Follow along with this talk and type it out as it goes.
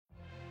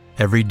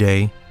Every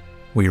day,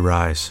 we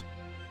rise,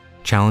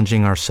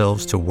 challenging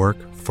ourselves to work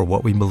for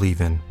what we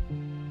believe in.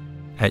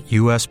 At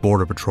U.S.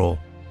 Border Patrol,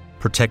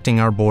 protecting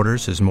our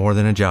borders is more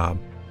than a job.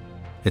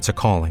 It's a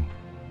calling.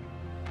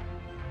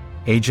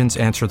 Agents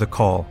answer the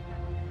call,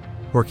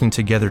 working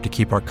together to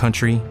keep our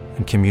country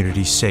and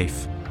communities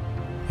safe.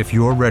 If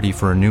you're ready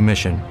for a new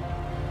mission,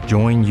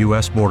 join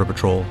U.S. Border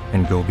Patrol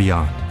and go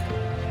beyond.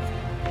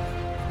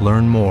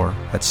 Learn more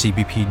at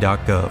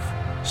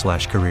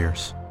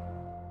cbp.gov/careers.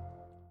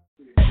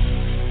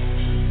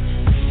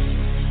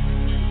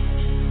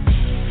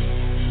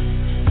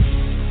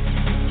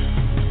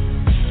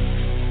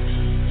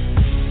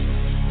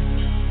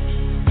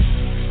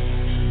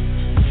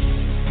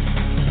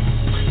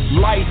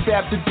 Life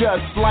after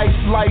dust, life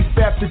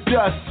after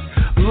dust.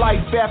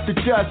 Life after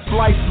dust,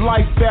 life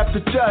after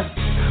dust.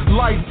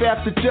 Life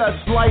after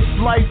dust,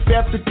 life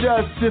after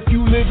dust. If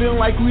you living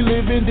like we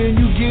living, then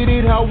you get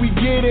it how we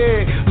get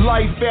it.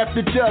 Life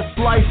after dust,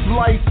 life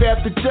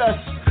after dust.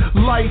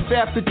 Life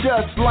after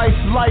dust, life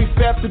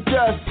after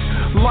dust.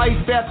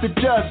 Life after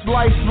dust,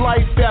 life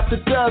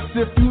after dust.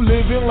 If you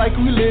living like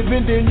we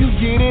living, then you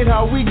get it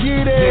how we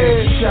get it.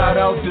 Yeah, shout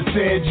out to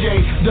Ted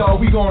J.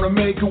 Dawg, we gonna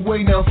make a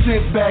way. Now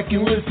sit back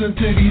and listen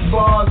to these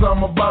bars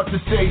I'm about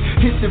to say.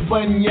 Hit the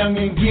button, young,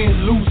 and get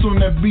loose on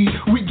that beat.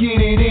 We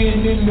get it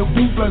in the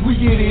booth like we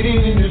get it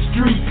in the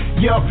street.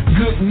 Yup,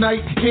 good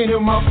night, end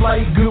of my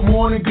flight. Good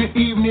morning, good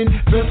evening.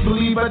 Best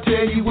believe I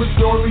tell you a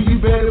story,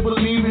 you better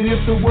believe it.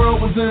 If the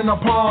world was in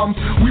our palms,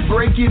 we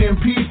break it in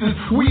pieces.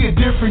 We a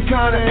different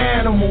kind of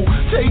animal.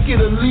 Take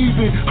it or leave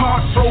it.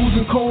 Heart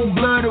frozen,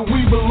 cold-blooded.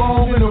 We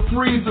belong in a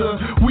freezer.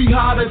 We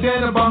hotter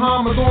than the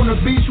Bahamas on the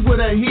beach with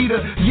a heater.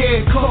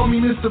 Yeah, call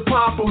me Mr.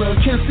 Popular.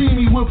 Can't see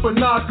me with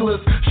binoculars.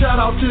 Shout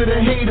out to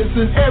the haters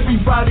and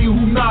everybody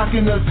who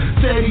knocking us.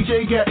 Teddy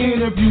J got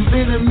interviews,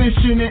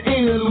 intermission and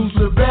interludes.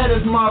 The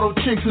baddest model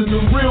chicks and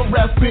the real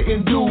rap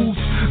spitting dudes.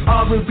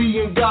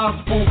 R&B and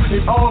gospel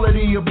and all of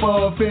the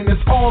above. And it's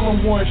all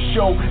on one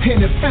show.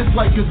 And it fits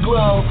like a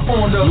glove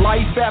on the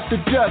life after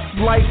dust,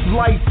 life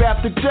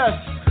after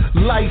dust.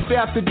 Life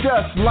after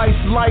dust, life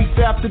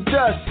after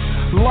dust.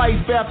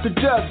 Life after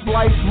dust,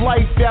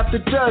 life after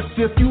dust.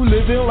 If you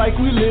living like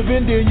we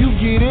living, then you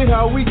get it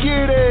how we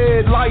get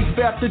it. Life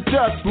after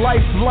dust,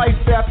 life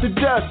after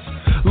dust.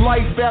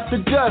 Life after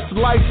dust,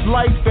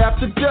 life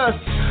after dust.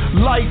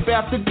 Life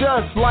after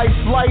dust,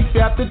 life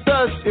after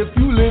dust. If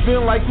you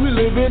living like we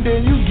living,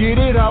 then you get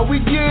it how we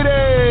get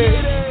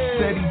it.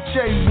 Teddy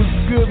J was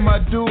good, my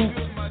dude.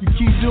 You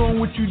keep doing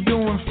what you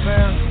doing,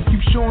 fam.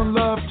 Keep showing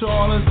love to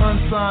all us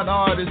unsigned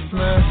artists,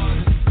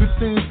 man. Good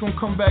things gonna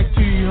come back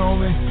to you,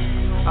 homie.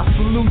 I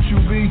salute you,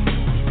 B.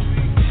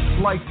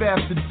 Life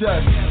after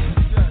dust.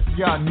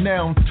 Y'all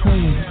now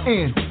tuned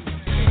in.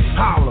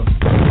 Holla.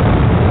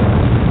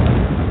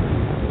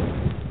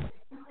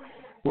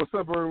 What's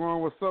up, everyone?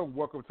 What's up?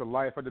 Welcome to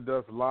Life After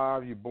Dust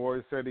Live. Your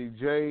boy, Teddy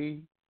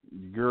J.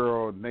 Your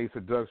girl, Nate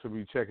Seduction, will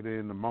be checking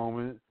in a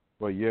moment.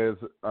 But yes,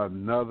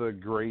 another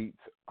great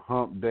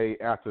hump day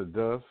after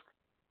dusk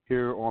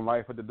here on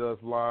Life After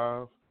Dusk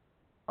Live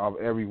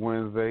every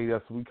Wednesday.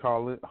 That's what we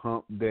call it,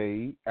 hump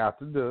day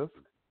after dusk.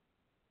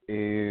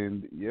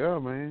 And yeah,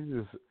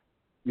 man,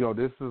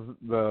 this is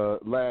the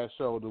last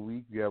show of the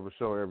week. We have a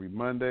show every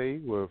Monday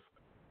with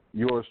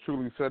yours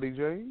truly, Teddy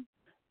J,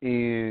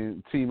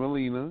 and T.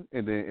 Melina.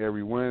 And then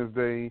every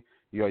Wednesday,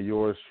 you got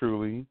yours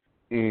truly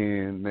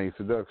and Nate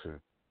Seduction.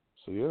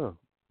 So yeah,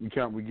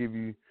 we give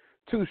you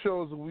 2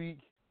 shows a week,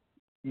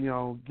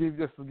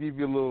 just to give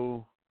you a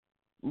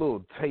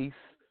little taste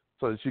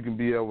so that you can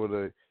be able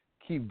to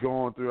keep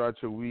going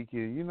throughout your week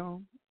and,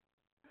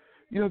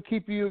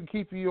 keep you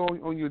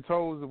on your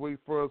toes and wait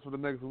for us for the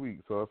next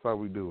week. So that's how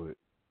we do it.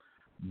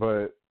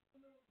 But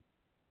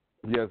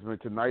yes, man,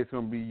 tonight's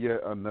going to be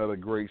yet another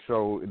great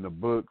show in the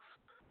books.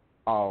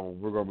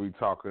 We're going to be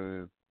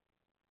talking,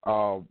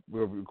 of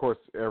course,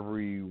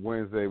 every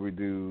Wednesday we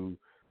do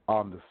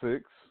the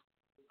 6,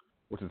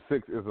 which is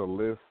 6 is a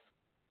list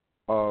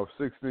of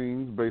 6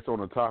 things based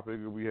on the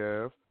topic that we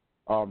have.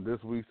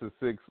 This week's the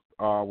 6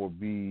 will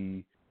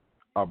be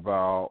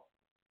about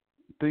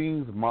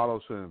things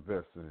models should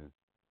invest in.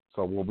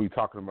 So we'll be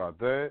talking about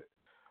that.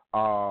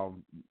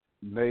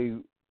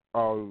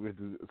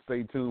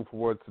 Stay tuned for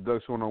what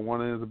Seduction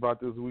 101 is about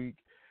this week.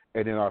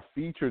 And then our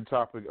featured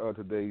topic of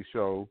today's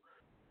show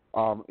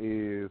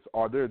is,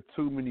 are there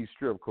too many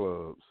strip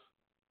clubs?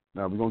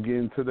 Now, we're going to get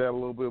into that a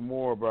little bit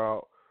more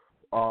about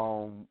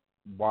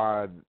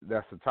why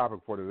that's the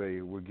topic for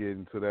today. We'll get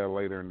into that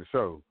later in the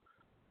show.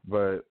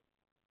 But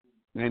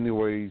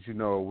anyways,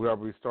 we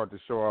already start the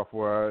show off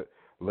where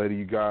letting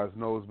you guys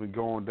know it's been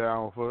going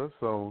down for us.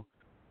 So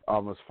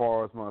as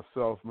far as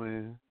myself,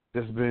 man,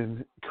 it's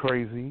been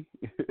crazy.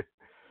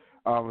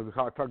 I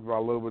talked about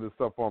a little bit of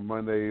stuff on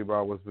Monday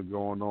about what's been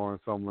going on,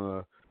 some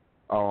of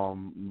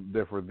the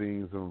different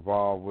things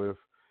involved with.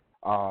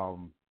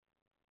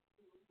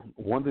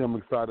 One thing I'm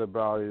excited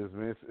about is,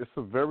 man, it's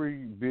a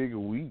very big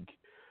week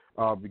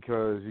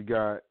because you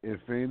got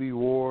Infinity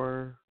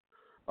War,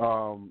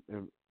 Avengers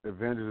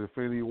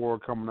Infinity War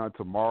coming out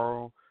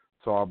tomorrow.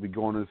 So I'll be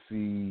going to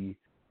see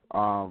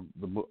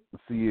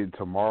see it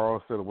tomorrow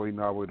instead of waiting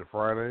all the way to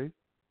Friday.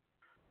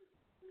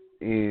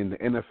 And the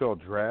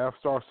NFL draft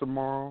starts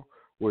tomorrow,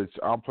 which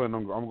I'm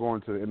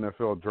going to the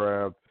NFL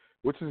draft,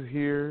 which is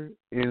here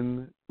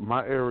in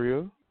my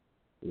area.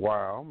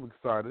 Wow, I'm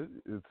excited.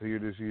 It's here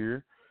this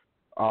year.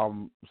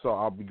 So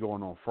I'll be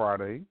going on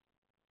Friday.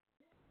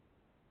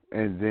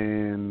 And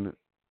then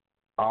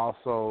I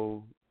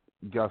also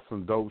got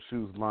some dope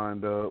shoots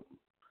lined up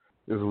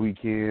this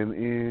weekend.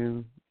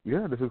 And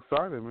yeah, this is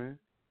exciting, man.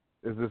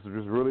 It's just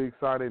really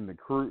exciting. The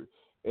cruise,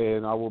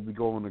 and I will be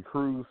going on the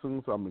cruise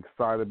soon, so I'm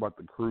excited about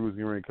the cruise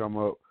getting ready to come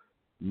up.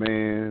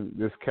 Man,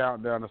 this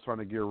countdown is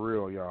starting to get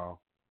real, y'all.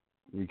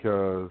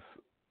 Because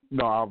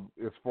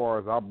as far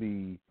as I'll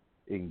be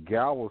in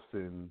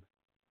Galveston,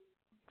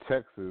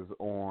 Texas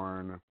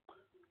on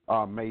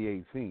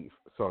May 18th,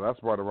 so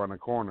that's right around the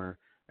corner.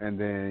 And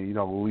then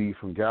we leave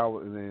from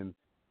Galveston, and then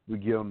we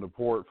get on the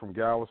port from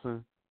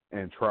Galveston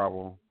and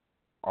travel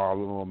our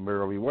little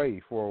merrily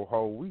way for a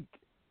whole week.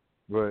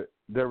 But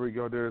there we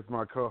go. There's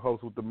my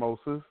co-host with the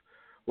Moses.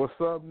 What's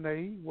up,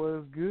 Nate?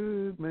 What's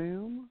good,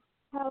 ma'am?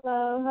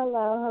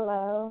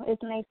 Hello.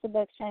 It's Nate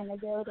Seduction in the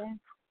building.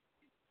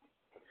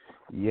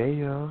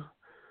 Yeah.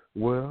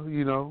 Well,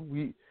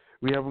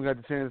 we haven't got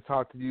the chance to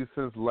talk to you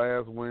since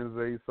last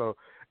Wednesday, so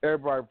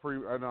everybody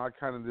I know I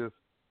kind of just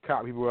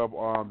caught people up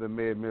that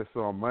may have missed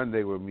on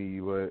Monday with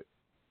me, but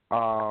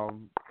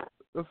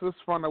let's just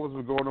find out what's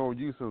been going on with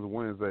you since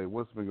Wednesday.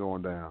 What's been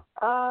going down?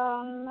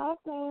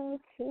 Nothing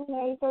too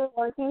major.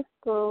 Working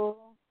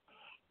school,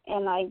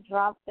 and I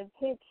dropped the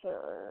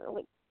picture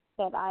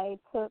that I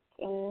took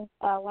in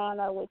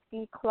Atlanta with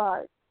C.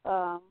 Clark.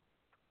 Photos.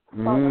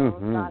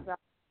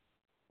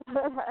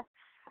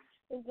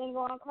 It's been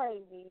going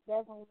crazy.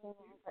 Definitely been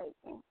going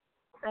crazy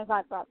since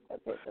I dropped the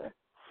picture.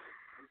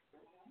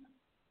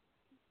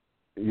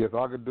 Yes,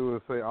 all I can do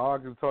is say, all I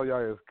can tell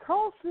y'all is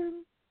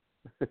caution.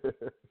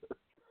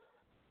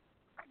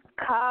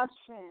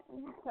 Caution.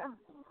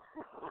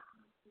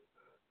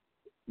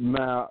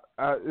 Now,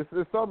 it's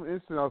something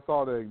interesting I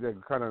saw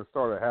that kind of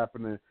started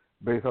happening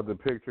based on the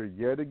picture.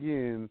 Yet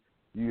again,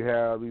 you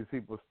have these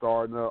people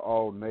starting up,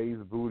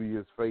 Nate's booty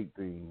is fake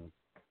thing.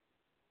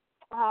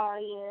 Oh,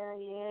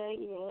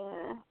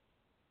 yeah.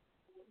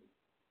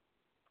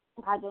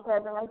 I just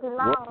had to let you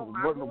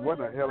know. What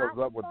the hell is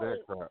up with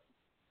that crap?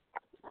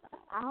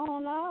 I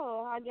don't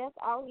know. I guess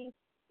all these,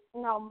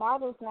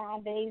 models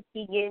nowadays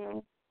be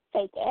getting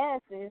fake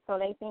asses, so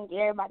they think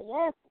everybody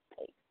else is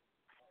fake.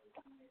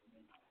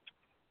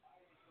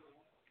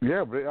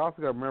 Yeah, but they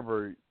also got to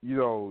remember,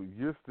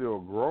 you're still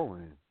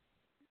growing.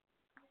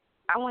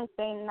 I wouldn't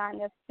say not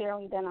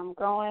necessarily that I'm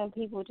growing.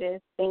 People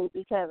just think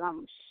because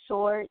I'm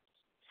short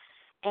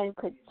and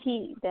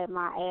petite that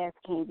my ass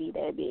can't be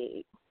that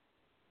big.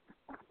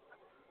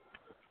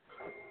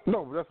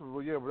 No, but that's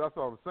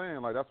what I'm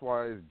saying. Like, that's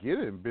why it's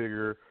getting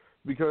bigger,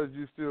 because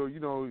you still,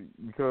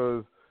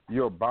 because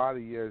your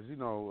body, as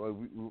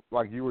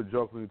like you were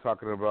jokingly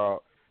talking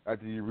about,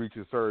 after you reach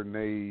a certain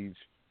age,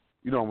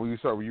 when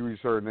you reach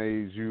a certain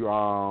age, you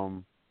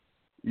all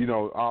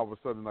of a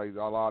sudden, like,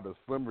 a lot of the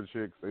slimmer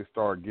chicks, they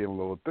start getting a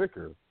little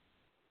thicker,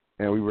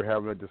 and we were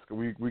having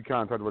we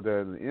kind of talked about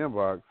that in the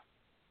inbox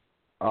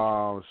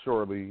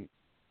shortly,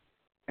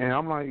 and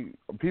I'm like,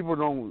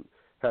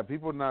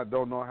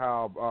 don't know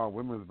how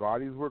women's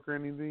bodies work or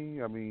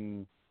anything. I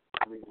mean,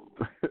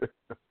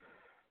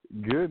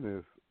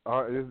 goodness,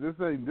 this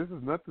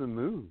is nothing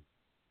new.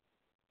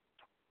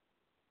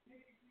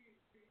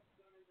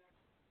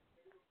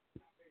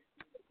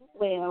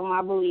 Well,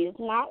 my booty is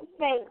not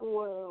fake,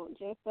 world,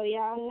 just so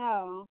y'all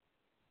know.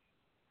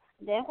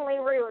 Definitely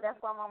real.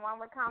 That's why my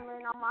mama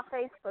commented on my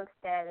Facebook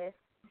status.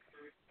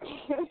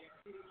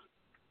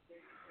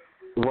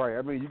 Right.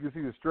 I mean, you can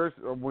see the stretch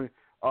when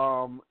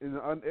in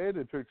the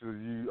unedited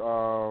pictures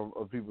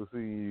of people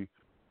seeing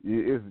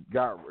you. It's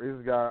got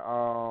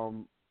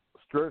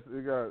stretch.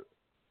 It got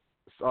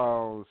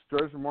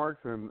stretch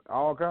marks and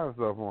all kinds of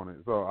stuff on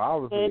it. So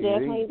obviously, it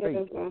definitely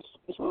does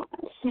stretch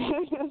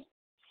marks.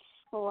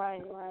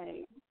 Right.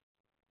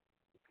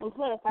 And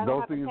plus,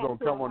 those things don't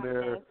come on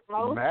there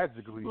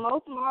magically.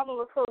 Most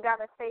models who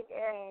got a fake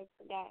ass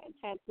got a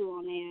tattoo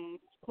on their ass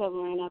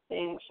covering up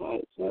their ass,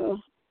 right? So.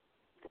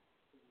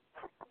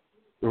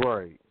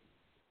 Right.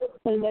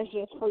 And that's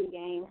just free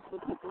game for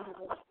people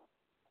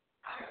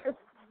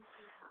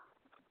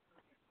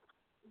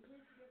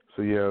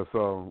who.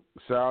 So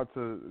shout out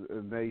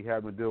to Nate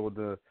having to deal with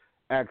the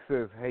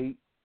access hate.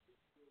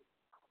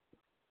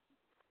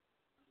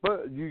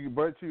 But you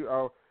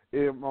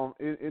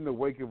in the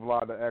wake of a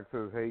lot of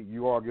access hate,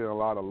 you are getting a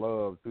lot of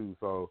love too.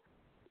 So,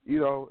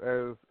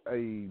 as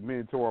a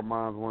mentor of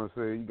mine want to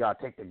say, you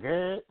gotta take the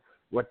good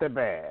with the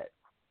bad.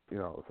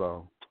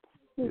 So.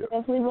 Yeah.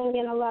 Definitely been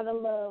getting a lot of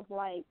love.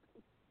 Like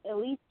at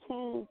least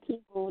 10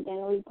 people then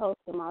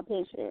reposted my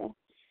picture.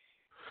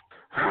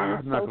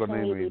 I'm not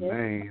gonna name any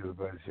names,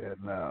 but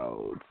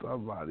no,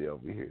 somebody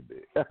over here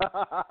did.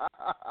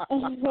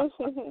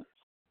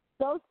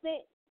 Go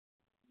sit.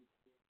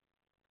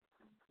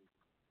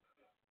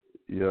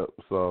 Yep.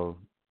 So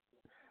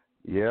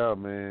Yeah,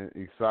 man,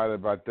 excited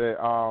about that.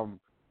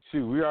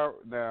 Shoot, we are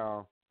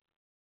now.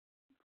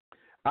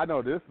 I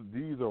know these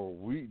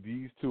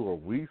two are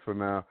weeks from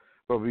now,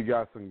 but we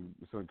got some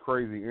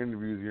crazy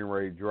interviews getting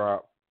ready to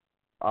drop.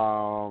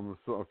 So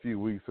a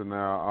few weeks from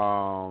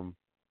now.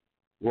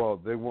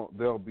 Well,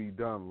 they'll be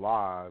done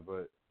live,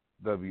 but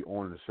they'll be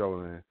on the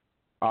show then.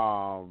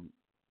 On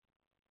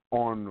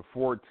the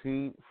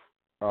 14th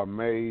of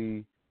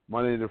May,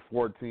 Monday the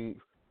 14th,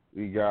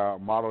 we got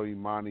Model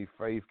Imani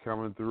Faith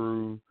coming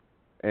through.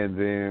 And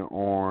then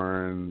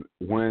on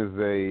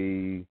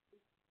Wednesday,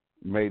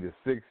 May the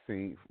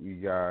 16th, we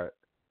got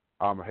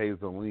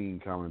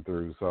Hazeline coming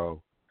through.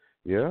 So,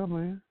 yeah,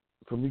 man,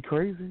 it's going to be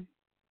crazy.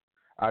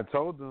 I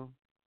told them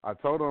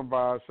by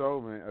our show,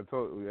 man. I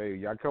told, hey,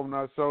 y'all coming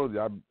our show,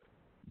 y'all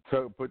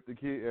put the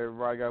kid.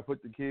 Everybody got to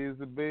put the kids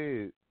to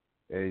bed,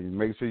 and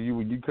make sure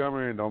when you come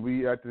in, don't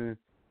be acting.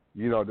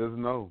 There's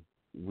no.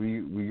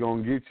 We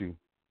gonna get you.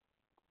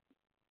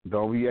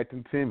 Don't be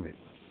acting timid.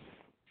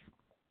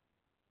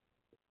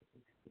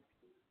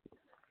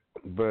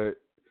 But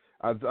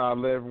I'll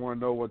let everyone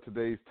know what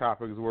today's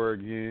topics were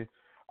again.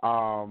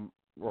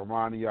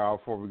 Reminding y'all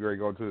before we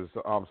go to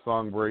the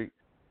song break.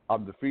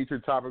 The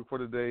featured topic for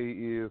today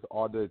is,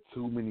 are there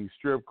too many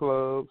strip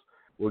clubs?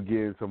 We'll get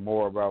into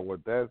more about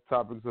what that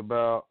topic's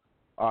about.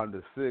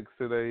 The 6th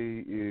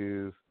today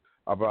is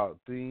about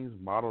things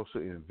models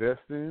should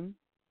invest in.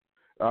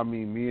 I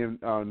mean, me and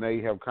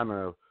Nate have kind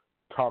of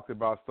talked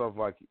about stuff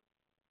like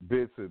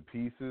bits and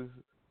pieces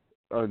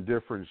on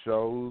different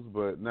shows,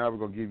 but now we're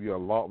gonna give you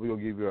We're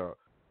gonna give you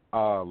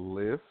a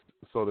list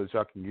so that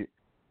y'all can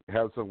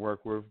have some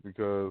work with,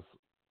 because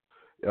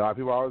a lot of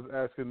people are always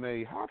asking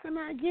me, how can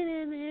I get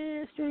in the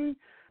industry?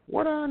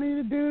 What do I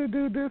need to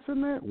do this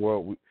and that?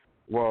 Well,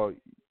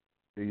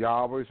 y'all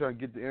always trying to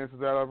get the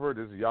answers out of her.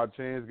 This is y'all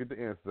chance to get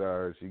the answers out of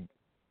her.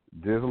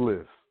 There's a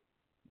list.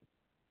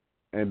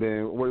 And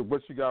then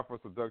what you got for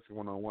Seduction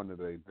 101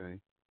 today, Dane?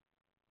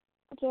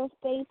 Just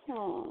stay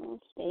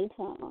tuned. Stay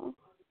tuned.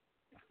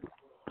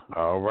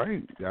 All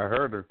right. I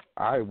heard her.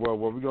 All right. Well,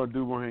 what we're going to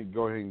do, we're going to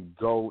go ahead and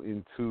go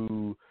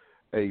into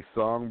a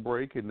song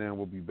break, and then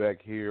we'll be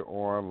back here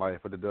on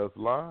Life of the Dust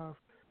Live.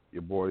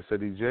 Your boy,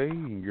 Ceddy J,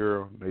 and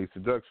girl, Nate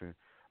Seduction.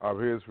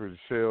 Here's for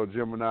Shell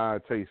Gemini,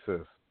 Taste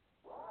Us.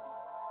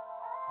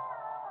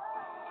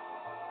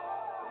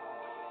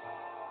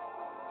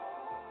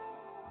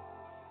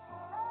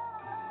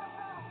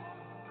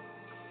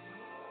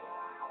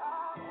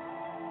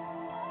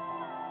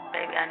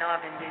 Baby, I know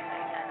I've been busy,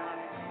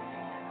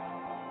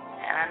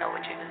 and I know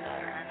what you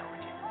deserve.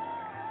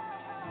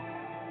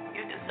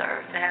 You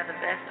deserve to have the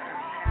best of me,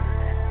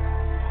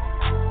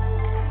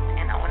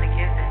 and I want to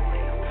give that to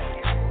you.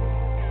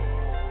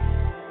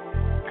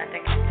 I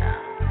think it's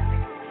time.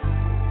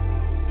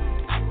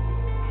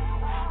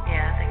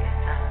 Yeah, I think it's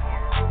time.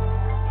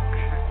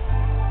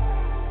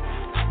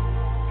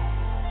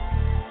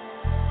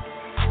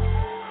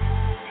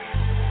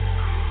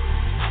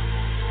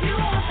 You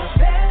want the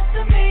best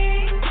of me,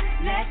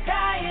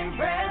 necktie and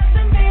breast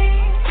of me.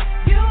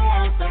 You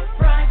want the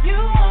front, you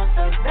want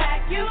the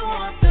back, you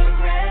want the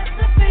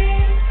recipe.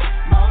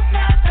 Most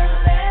not the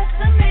less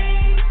of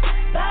me,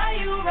 by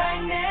you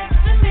right next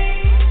to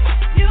me.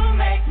 You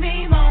make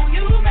me moan,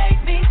 you make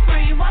me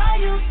scream while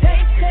you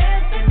take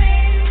care of me.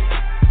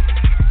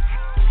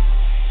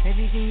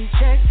 Baby, can you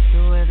check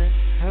the weather?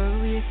 Heard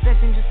we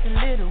expecting just a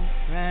little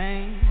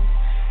rain.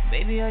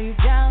 Baby, are you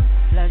down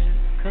for pleasure?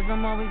 'Cause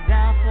I'm always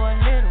down for a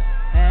little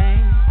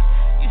pain.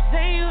 You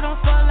say you don't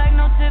fuck like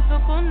no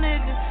typical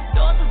nigga.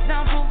 Doors are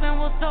soundproof and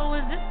well, so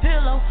is this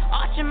pillow.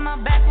 Arching my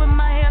back with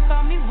my hair,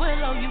 call me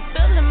Willow. You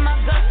feeling my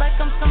guts like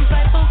I'm some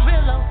type of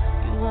Rillo.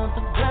 You want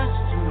the best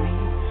of me.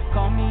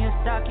 Call me a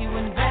stock, you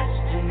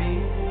invest in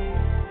me.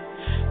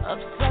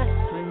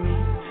 Obsessed with me.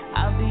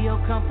 I'll be your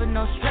comfort,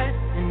 no stress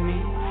in me.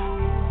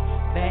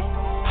 Babe,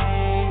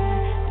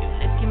 you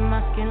licking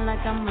my skin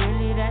like I'm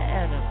really that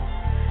edible.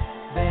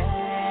 Babe,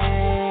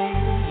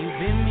 you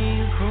bit me,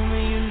 you cool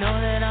me, you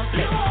know that I'm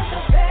flipping. You want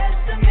the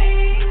best of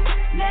me,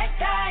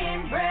 necktie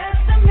and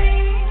breast of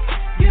me.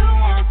 You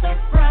want the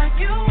front,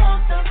 you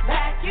want the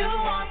back, you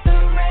want the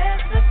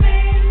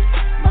recipe.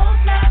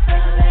 Most not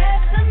the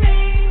less of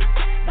me,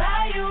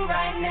 by you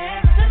right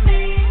next to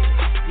me.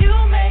 You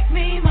make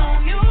me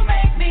moan, you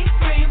make me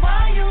scream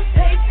while you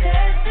take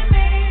test of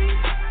me.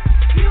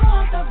 You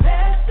want the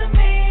best of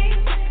me,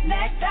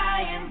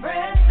 necktie and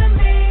breast of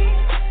me.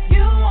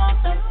 You want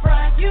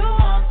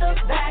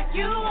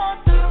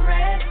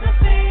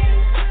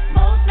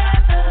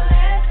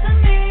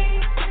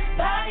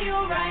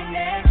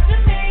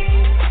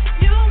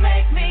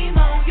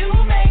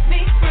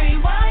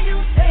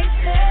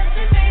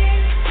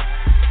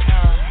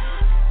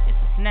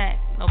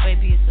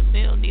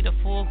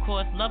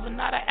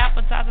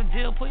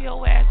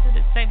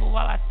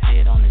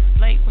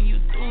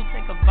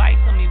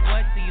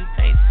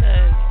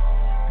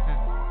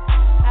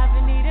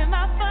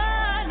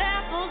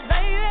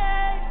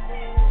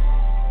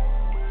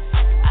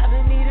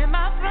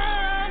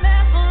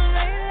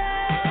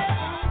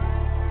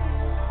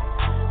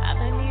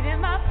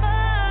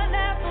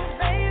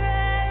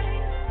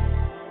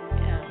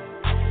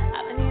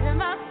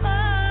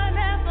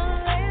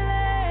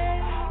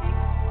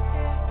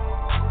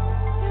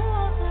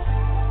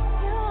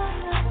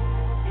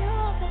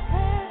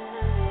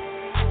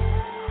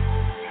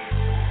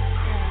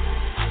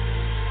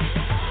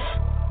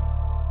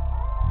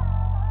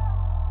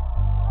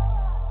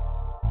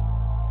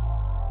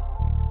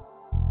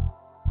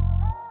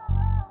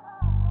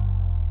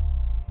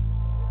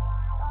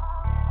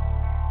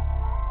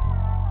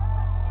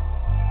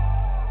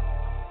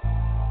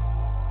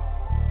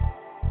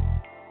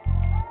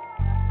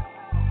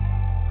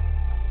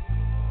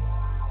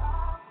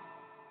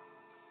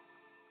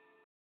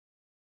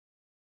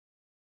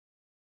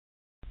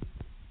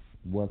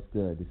What's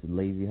good? This is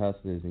Lazy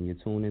Hustlers, and you're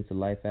tuned into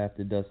Life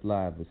After Dusk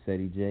Live with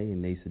Seti J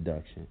and Nate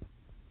Seduction.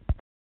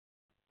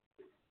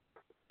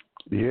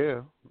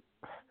 Yeah.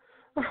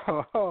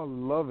 I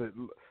love it.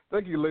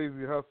 Thank you,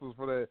 Lazy Hustlers,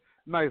 for that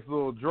nice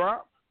little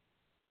drop.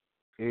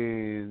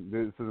 And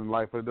this is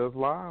Life After Dusk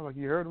Live, like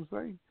you heard him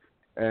say.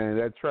 And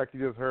that track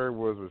you just heard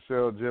was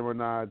Rochelle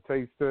Gemini,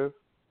 Taste Test.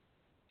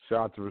 Shout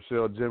out to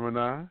Rochelle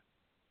Gemini.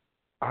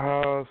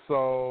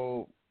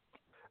 So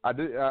I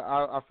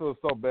feel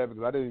so bad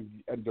because I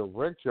didn't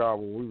direct y'all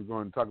when we were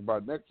going to talk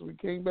about next. We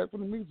came back from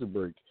the music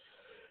break.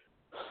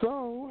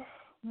 So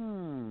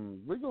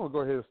we're going to go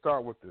ahead and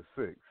start with the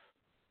 6.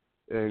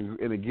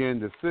 And again,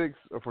 the 6,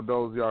 for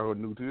those of y'all who are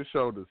new to the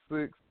show, the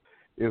 6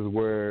 is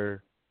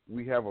where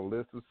we have a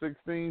list of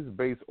 16s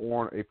based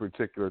on a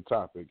particular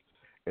topic.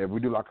 And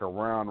we do like a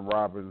round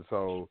robin.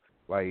 So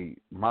like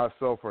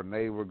myself or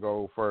Nate would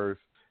go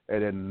first,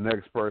 and then the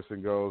next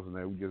person goes, and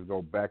then we just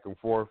go back and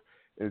forth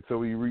until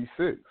we reach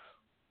 6.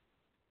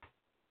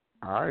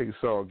 All right,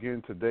 so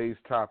again, today's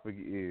topic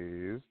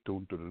is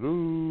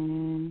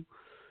things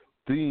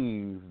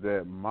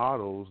that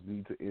models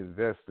need to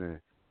invest in.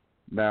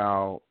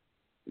 Now,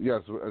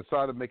 yes, I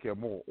decided to make a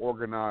more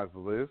organized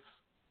list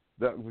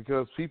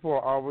because people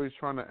are always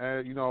trying to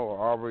add,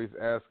 are always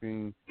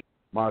asking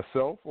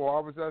myself or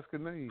always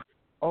asking me,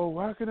 oh,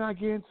 how can I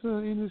get into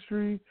the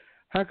industry?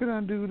 How can I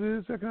do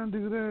this? How can I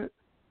do that?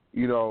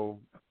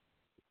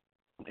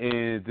 And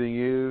the thing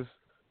is,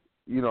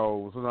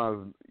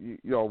 sometimes,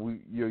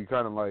 you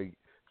kind of like,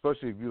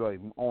 especially if you're like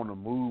on the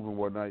move and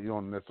whatnot, you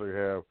don't necessarily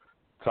have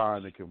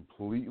time to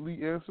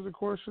completely answer the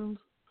questions.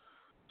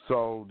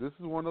 So this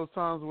is one of those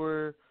times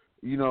where,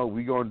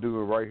 we're going to do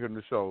it right here in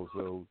the show.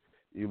 So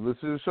you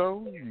listen to the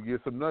show, you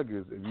get some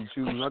nuggets. If you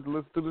choose not to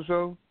listen to the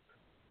show,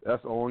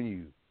 that's on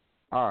you.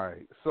 All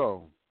right,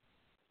 so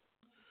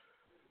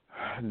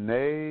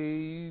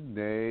nay.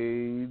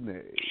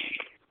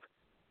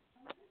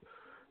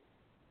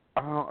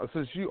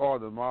 Since you are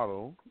the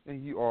model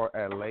and you are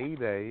a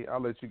lady,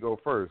 I'll let you go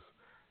first.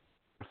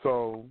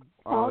 So,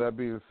 that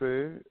being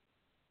said,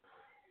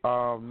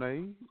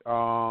 Nay,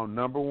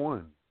 number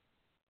 1.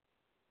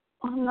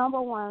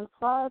 Number 1, as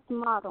far as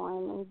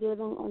modeling and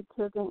getting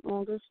into the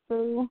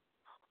industry,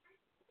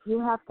 you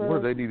have to.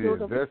 What do they need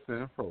to invest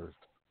in first?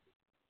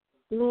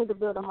 You need to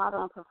build a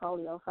modeling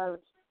portfolio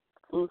first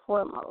and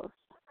foremost.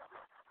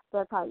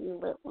 That's how you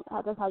live.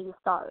 That's how you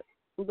start.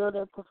 Build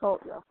a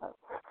portfolio first.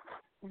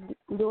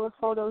 Do a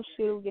photo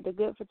shoot, get a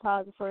good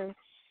photographer,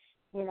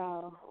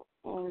 and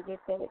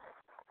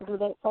do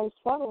that first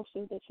photo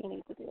shoot that you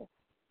need to do.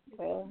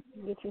 So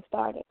get you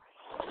started.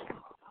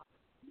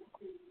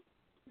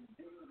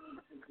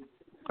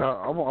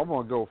 I'm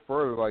gonna go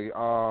further.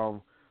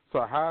 So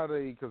how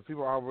because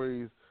people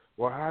always,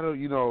 how do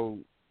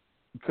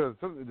because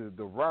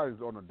the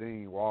writing's on the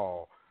dang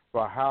wall.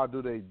 But how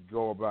do they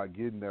go about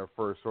getting their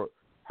first?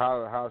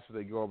 How should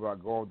they go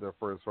about going with their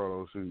first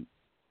photo shoot?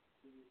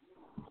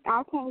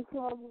 I can't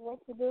tell you what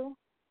to do.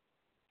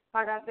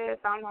 Like I said,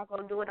 so I'm not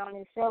going to do it on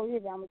this show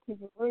either. I'm going to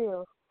keep it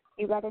real.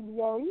 You got to do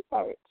your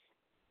research.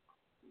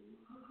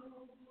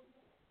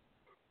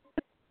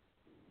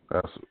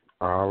 That's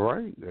all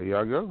right. There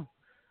y'all go.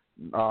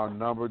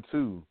 Number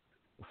 2,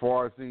 as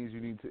far as things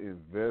you need to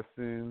invest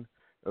in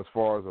as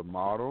far as a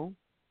model,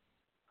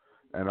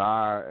 and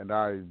I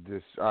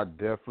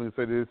definitely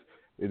say this,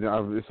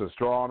 it's a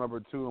strong number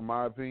 2 in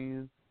my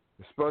opinion.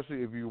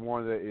 Especially if you're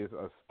one that is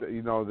that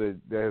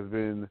has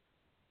been,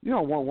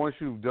 once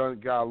you've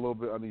got a little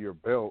bit under your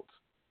belt,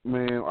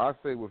 man, I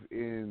say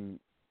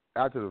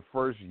after the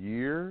first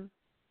year,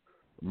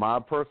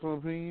 my personal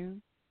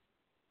opinion,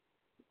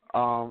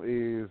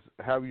 is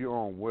have your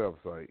own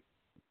website.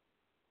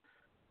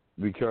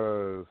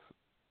 Because,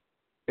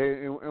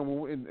 and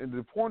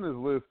the point of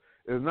this list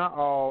is it's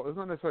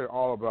not necessarily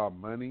all about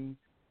money,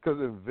 because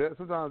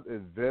sometimes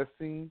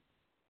investing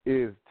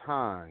is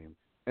time.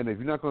 And if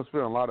you're not going to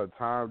spend a lot of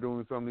time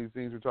doing some of these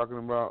things we're talking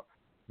about,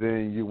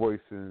 then you're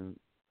wasting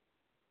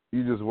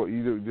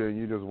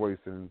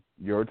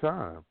your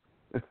time.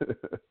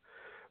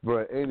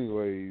 But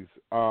anyways,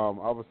 I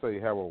would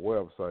say have a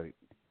website,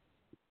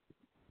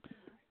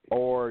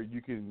 or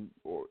you can.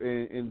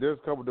 And there's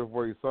a couple different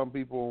ways. Some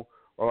people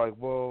are like,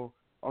 well,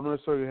 I don't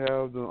necessarily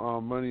have the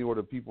money or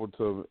the people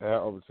to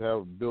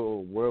have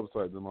build a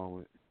website at the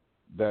moment.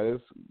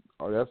 That's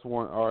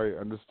one. All right,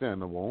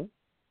 understandable.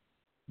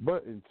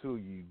 But until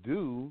you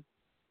do,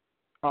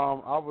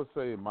 I would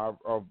say as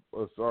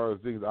far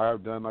as things I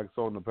have done like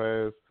so in the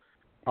past,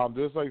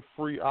 there's like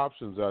free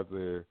options out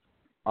there.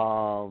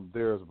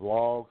 There's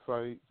blog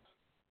sites.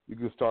 You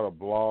can start a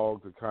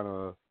blog to kind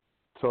of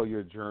tell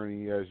your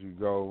journey as you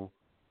go,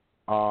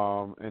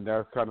 and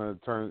that's kind of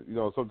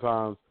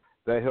sometimes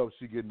that helps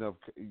you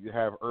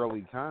have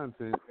early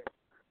content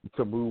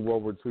to move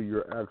over to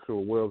your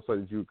actual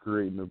website that you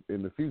create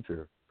in the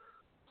future.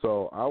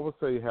 So I would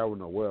say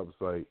having a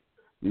website.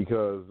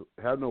 Because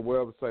having a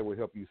website will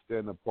help you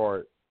stand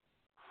apart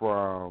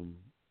from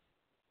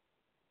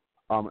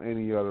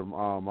any other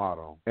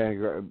model,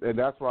 and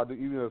that's why I do.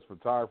 Even as a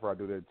photographer, I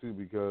do that too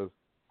because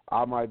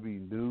I might be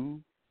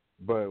new,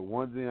 but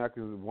one thing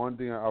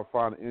I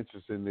find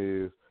interesting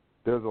is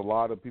there's a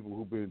lot of people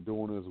who've been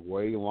doing this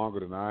way longer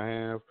than I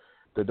have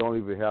that don't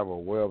even have a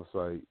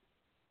website,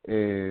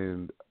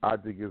 and I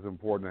think it's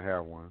important to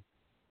have one.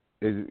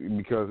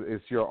 Because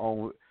it's your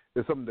own.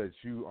 It's something that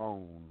you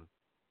own.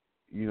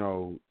 You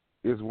know,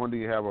 it's one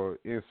thing to have an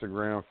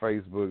Instagram,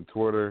 Facebook,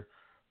 Twitter,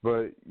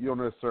 but you don't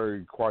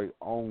necessarily quite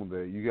own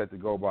that. You got to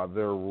go by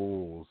their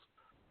rules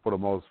for the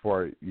most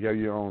part. You have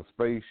your own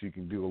space, you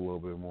can do a little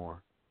bit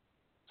more.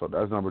 So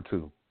that's number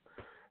 2.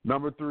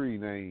 Number 3,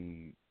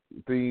 name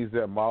things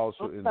that models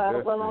should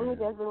invest well, let me in.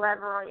 just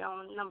elaborate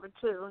on number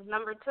 2.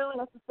 Number 2,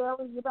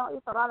 necessarily,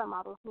 it's a lot of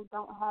models who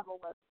don't have a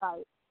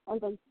website, and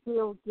they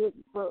still get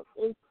booked.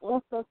 It's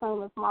the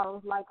same as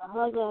models like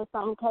 100 and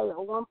something K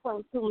or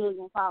 1.2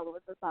 million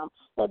followers or something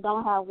that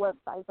don't have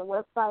websites. A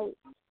website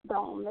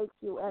don't make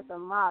you as a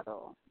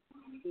model,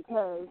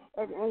 because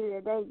at the end of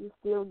the day, you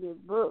still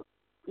get booked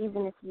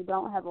even if you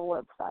don't have a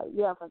website.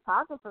 Yeah,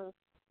 photographers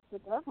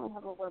should definitely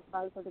have a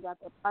website so they got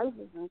their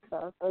prices and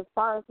stuff. As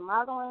far as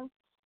modeling,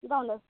 you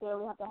don't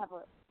necessarily have to have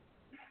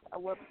a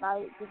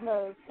website,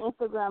 because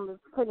Instagram is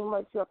pretty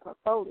much your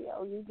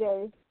portfolio.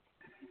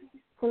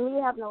 To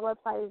me, having a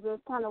website is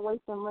just kind of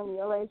wasting money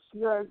unless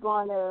you're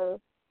going to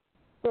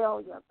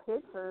sell your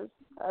pictures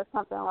or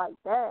something like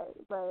that.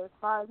 But as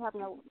far as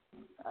having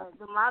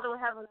the model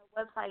having a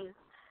website is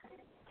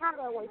kind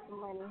of a waste of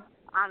money,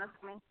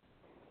 honestly.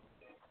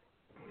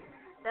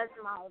 That's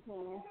my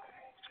opinion.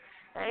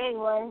 But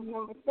anyway,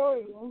 number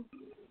 3,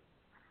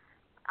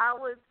 I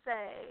would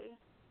say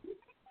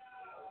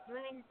you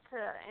need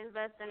to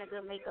invest in a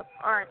good makeup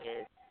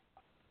artist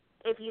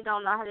if you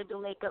don't know how to do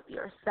makeup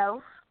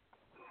yourself.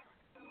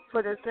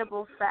 For the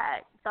simple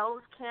fact,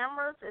 those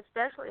cameras,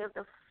 especially if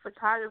the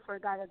photographer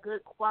got a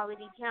good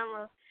quality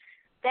camera,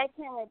 that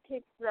camera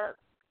picks up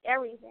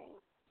everything.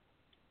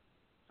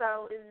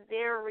 So it's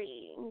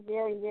very,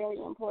 very, very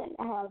important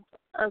to have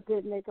a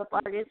good makeup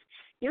artist.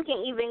 You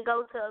can even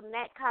go to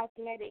MAC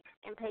Cosmetics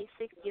and pay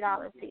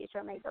 $60 to get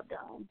your makeup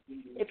done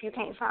if you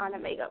can't find a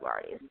makeup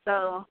artist.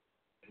 So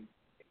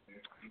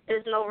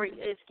there's no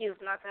excuse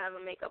not to have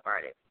a makeup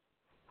artist.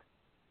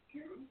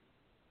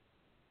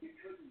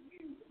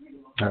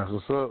 That's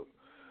what's up.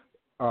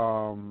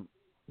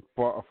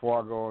 Before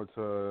I go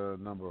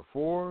into number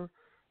 4,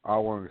 I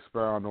want to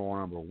expound on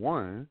number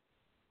 1.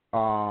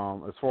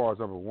 As far as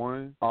number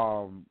 1,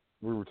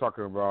 we were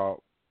talking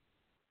about,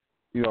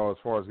 as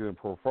far as getting a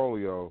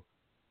portfolio.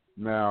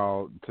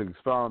 Now, to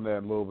expound on that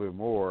a little bit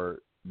more,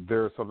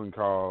 there's something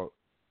called,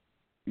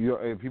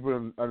 and people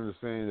don't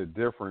understand the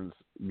difference,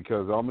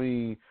 because all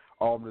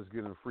I'm just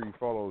getting a free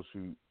photo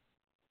shoot.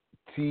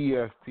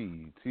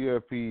 TFP.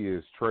 TFP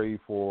is trade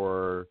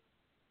for.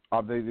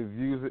 They've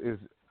used it. Is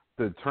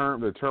the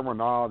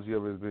terminology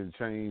of it has been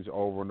changed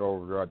over and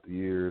over throughout the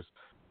years.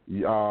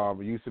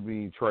 It used to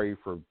be trade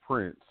for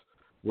prints,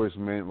 which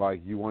meant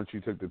like once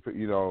you took the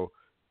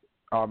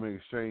in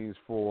exchange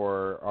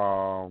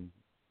for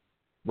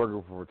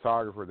working for a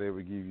photographer, they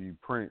would give you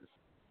prints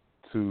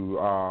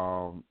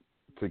to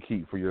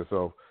keep for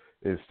yourself.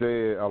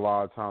 Instead, a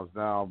lot of times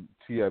now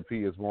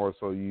TFP is more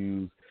so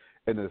used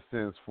in a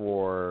sense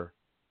for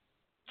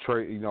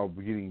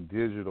getting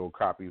digital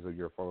copies of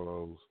your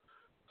photos.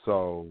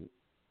 So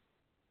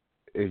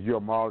if you're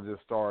a model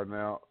just starting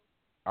out,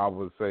 I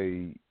would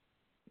say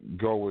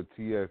go with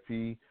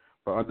TFP.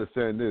 But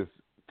understand this,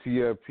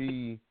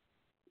 TFP,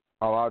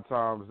 a lot of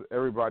times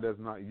everybody does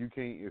not, you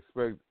can't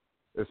expect,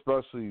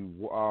 especially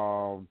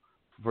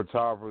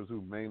photographers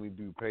who mainly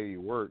do paid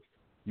work,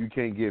 you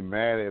can't get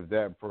mad if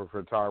that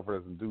photographer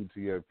doesn't do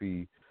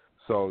TFP.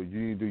 So you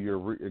need to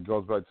do it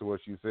goes back to what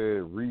you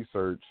said,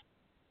 research.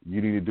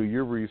 You need to do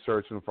your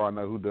research and find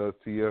out who does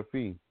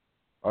TFP.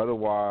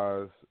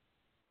 Otherwise,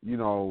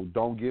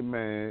 don't get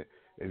mad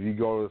if you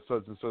go to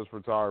such and such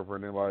photographer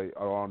and they're like,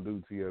 I don't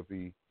do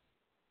TFP.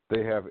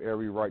 They have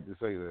every right to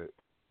say that.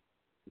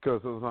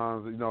 Because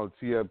sometimes,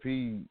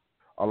 TFP,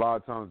 a lot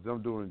of times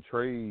them doing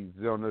trades,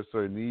 they don't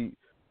necessarily need,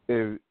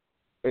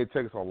 it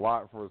takes a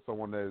lot for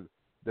someone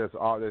that's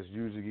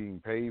usually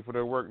getting paid for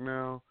their work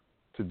now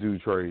to do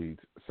trades.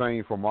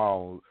 Same for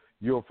models.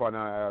 You'll find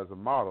out as a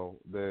model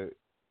that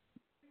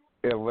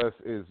unless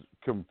it's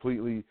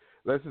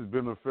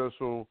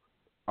beneficial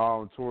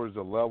towards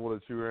the level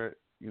that you're at,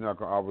 you're not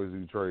going to always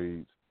do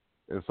trades.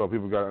 And so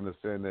people got to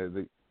understand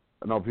that.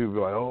 I know people be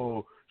like,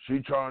 oh, she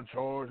trying to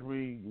charge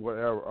me,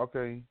 whatever.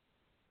 Okay.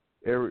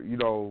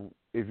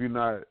 If you're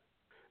not,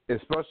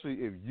 especially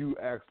if you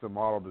ask the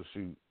model to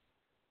shoot.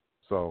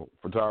 So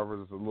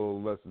photographers, it's a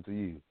little lesson to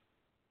you.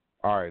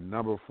 All right,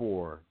 number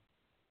 4.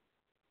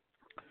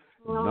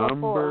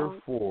 Number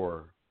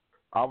 4,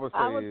 I would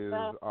say is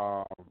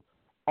I'm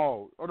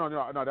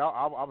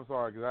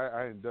sorry because I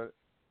hadn't done.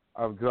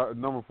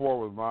 Number 4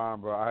 was mine,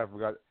 but I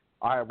forgot.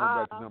 I went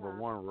back to number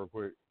 1 real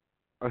quick.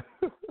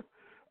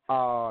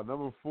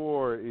 Number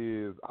 4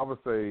 is, I would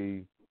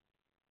say,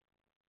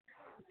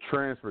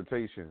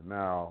 transportation.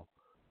 Now,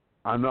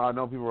 I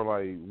know people are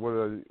like,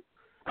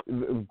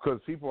 because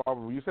people,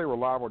 when you say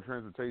reliable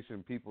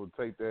transportation, people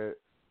take that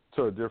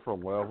to a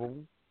different level.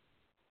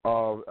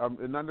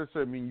 It not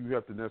necessarily mean you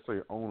have to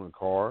necessarily own a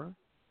car,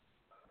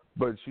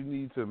 but you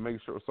need to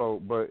make sure.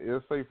 So, but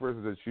let's say, for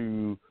instance,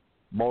 that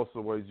most of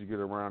the ways you get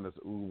around is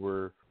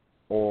Uber,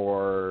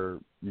 or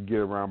you get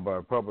around by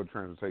public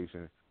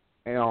transportation,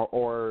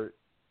 or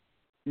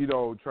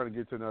trying to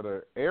get to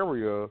another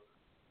area,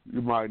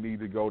 you might need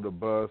to go to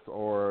bus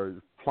or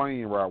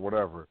plane route,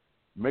 whatever.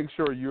 Make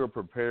sure you're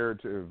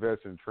prepared to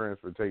invest in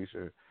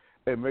transportation,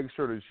 and make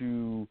sure that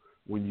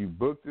when you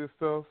book this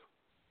stuff,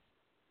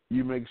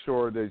 you make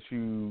sure that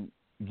you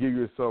give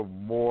yourself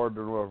more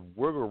than enough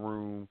wiggle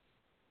room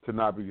to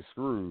not be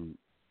screwed.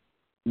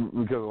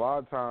 Because a lot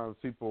of times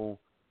people,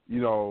 they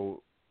were,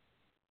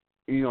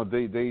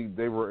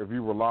 if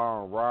you rely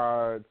on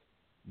rides,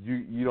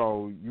 you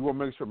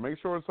want to make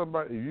sure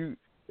somebody,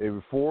 if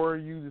before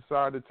you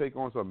decide to take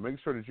on something, make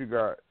sure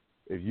that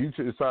if you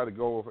decide to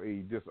go with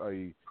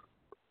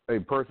a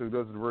person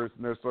who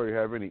doesn't necessarily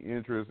have any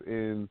interest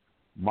in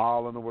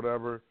modeling or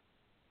whatever,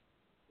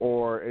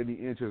 or any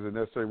interest in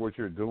necessarily what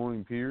you're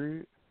doing,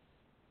 period,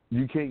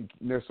 you can't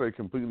necessarily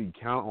completely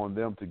count on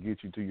them to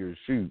get you to your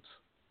shoots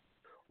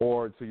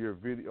or to your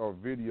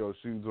video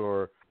shoots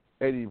or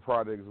any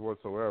projects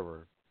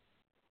whatsoever.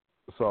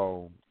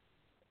 So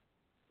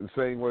the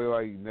same way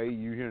like Nate,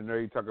 you hear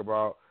Nate talk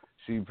about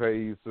she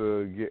pays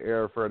to get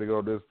airfare to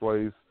go to this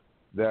place,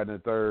 that and the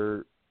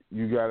third,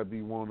 you got to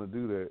be willing to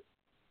do that.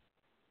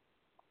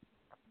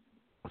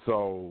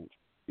 So,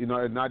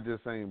 and not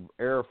just saying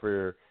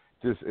airfare,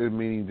 just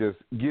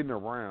getting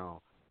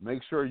around.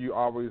 Make sure you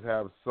always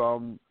have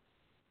some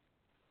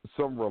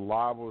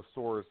reliable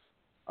source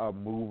of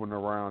moving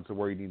around to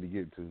where you need to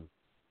get to,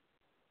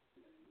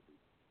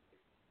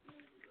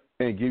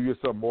 and give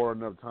yourself more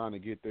than enough time to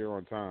get there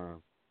on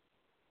time.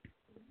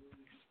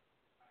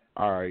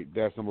 All right,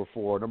 that's number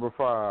 4. Number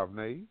 5,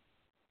 Nate.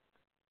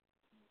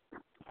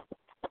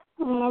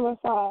 Number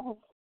 5.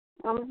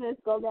 I'm going to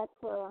just go back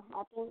to,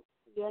 I think,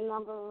 your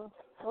number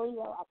 3,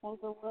 I think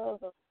it was.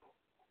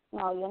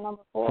 No, your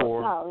number 4.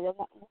 4. No, your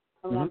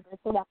number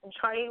 2. That's the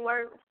trade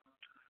work.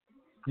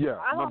 Yeah,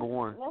 number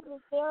 1.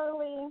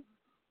 Necessarily,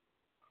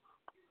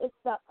 it's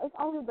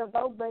only the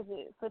low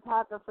budget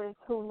photographers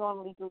who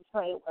normally do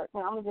trade work.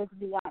 And I'm gonna just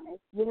be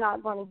honest, you're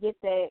not gonna get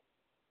that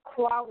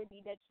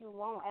quality that you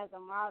want as a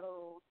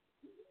model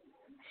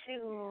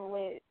shooting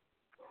with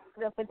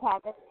the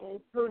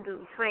photographers who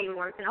do trade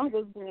work. And I'm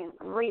just being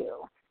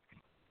real.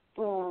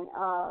 And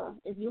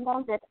if you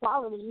want that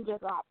quality, you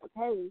just have to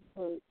pay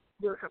to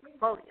do your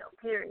portfolio.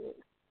 Period.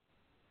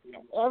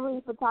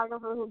 Every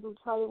photographer who do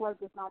trade work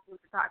is not good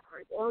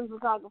photographers. Every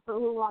photographer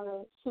who want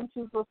to shoot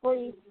you for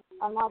free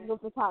are not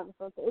good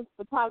photographers. It's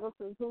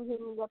photographers who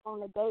hit me up on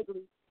the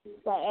daily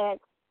that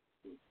ask,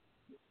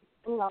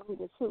 me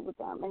to shoot with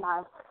them. And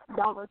I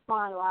don't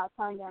respond or I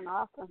turn them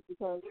off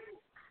because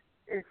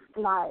it's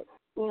not,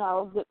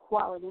 good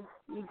quality.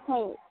 You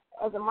can't,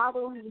 as a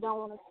model, you don't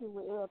want to shoot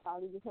with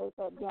everybody because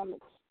that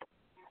damage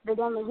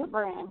your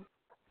brand.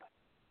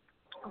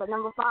 But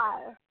number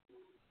 5,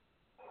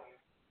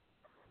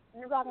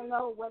 you got to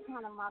know what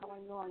kind of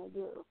modeling you want to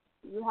do.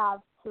 You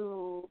have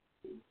to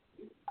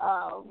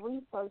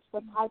research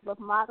the type of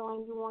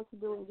modeling you want to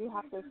do, and you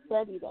have to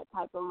study that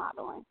type of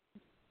modeling.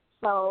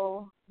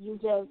 So you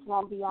just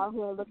won't be out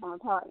here looking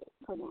retarded,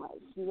 pretty much.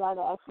 You got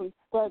to actually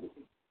study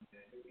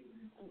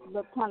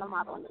the kind of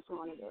modeling that you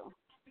want to do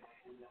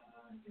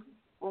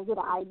and get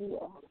an idea.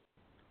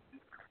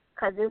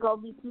 Because there's going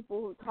to be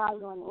people who try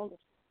you in the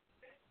industry.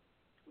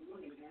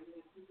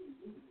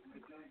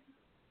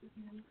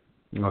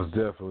 Most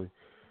definitely.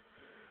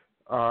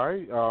 All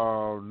right.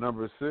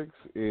 Number 6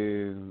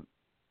 is,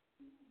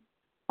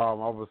 I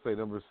would say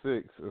number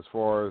 6, as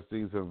far as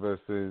these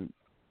invest in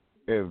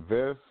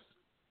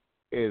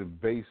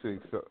basic.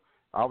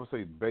 I would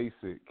say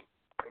basic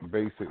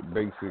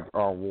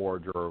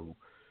wardrobe.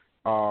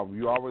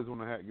 You always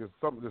want to have.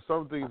 There's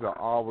some things that are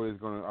always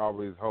going to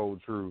always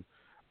hold true.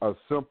 A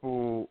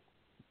simple,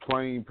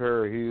 plain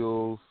pair of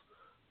heels,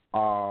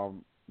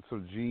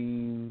 some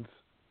jeans,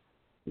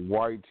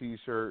 white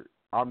T-shirt.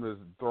 I'm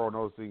just throwing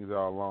those things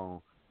out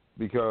alone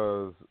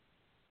because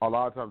a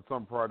lot of times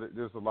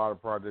there's a lot of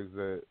projects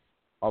that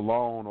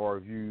alone, or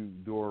if you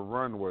do a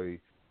runway,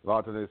 a lot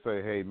of times they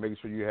say, hey, make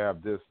sure you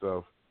have this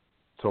stuff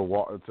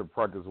to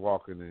practice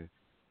walking in.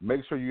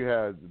 Make sure you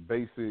have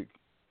basic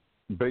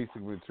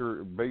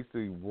material,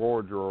 basic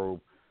wardrobe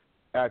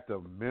at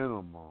the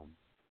minimum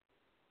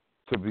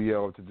to be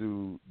able to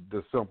do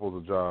the simple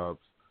of jobs.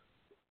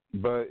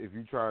 But if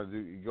you try to do,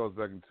 it goes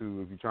back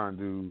into if you're trying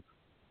to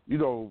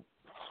do,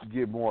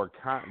 get more,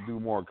 do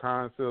more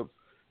concepts,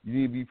 you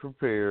need to be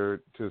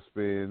prepared to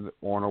spend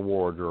on a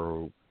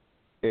wardrobe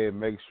and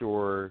make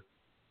sure,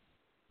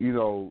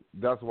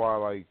 that's why,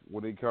 like,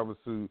 when it comes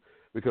to,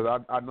 because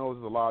I know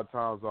there's a lot of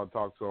times I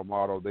talk to a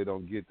model, they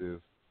don't get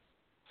this.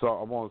 So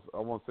I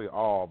won't say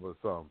all, but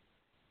some.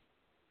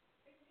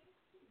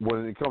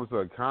 When it comes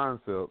to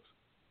concepts,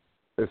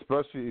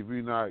 especially if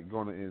you're not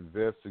going to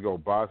invest to go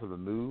buy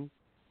something new,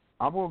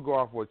 I'm going to go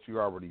off what you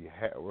already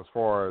have as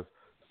far as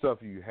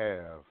stuff you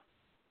have.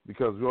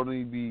 because we don't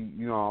need to be,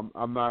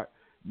 I'm not.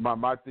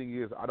 My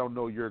thing is, I don't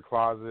know your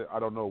closet. I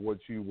don't know what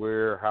you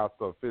wear, how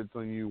stuff fits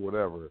on you,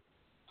 whatever.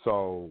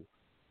 So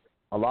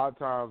a lot of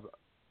times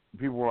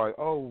people are like,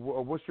 oh,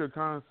 what's your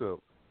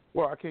concept?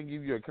 Well, I can't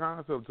give you a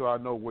concept until I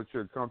know what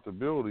your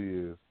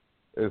comfortability is.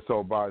 And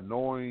so by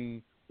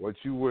knowing what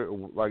you wear,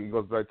 like it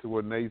goes back to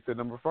what Nate said,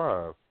 number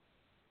 5,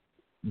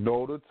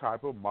 know the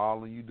type of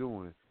modeling you're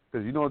doing.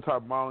 Because you know the type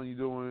of modeling you're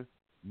doing,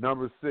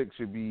 number 6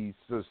 should be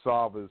to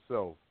solve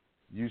itself.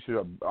 You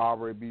should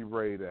already be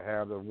ready to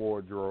have the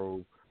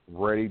wardrobe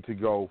ready to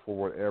go for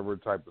whatever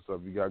type of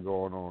stuff you got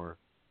going on.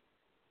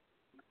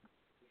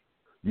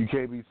 You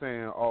can't be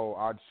saying, oh,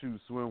 I'd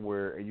shoot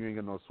swimwear and you ain't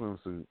got no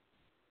swimsuit,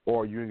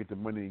 or you ain't get the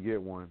money to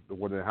get one.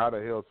 Well, then how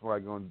the hell is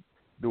somebody going to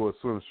do a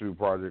swimsuit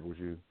project with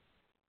you?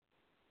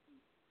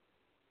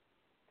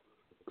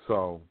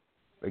 So,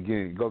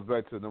 again, it goes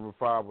back to number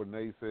 5 what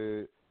Nate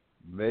said.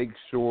 Make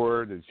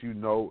sure that you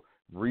know,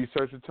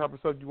 research the type of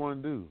stuff you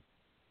want to do.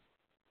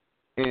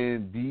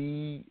 And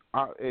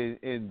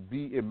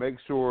make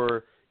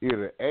sure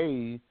either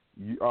A,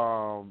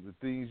 the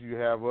things you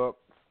have up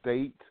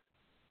state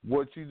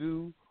what you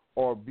do,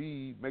 or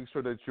B, make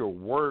sure that your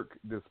work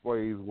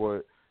displays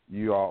what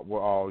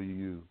all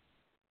you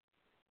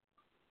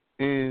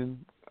do.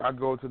 And I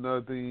go to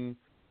another thing,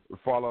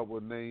 follow up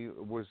with Nate,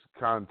 which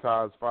kind of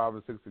ties 5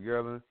 and 6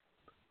 together.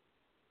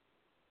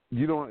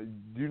 You don't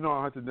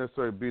have to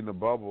necessarily be in the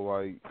bubble.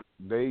 Like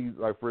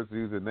for instance,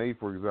 using Nate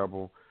for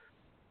example.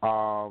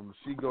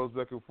 She goes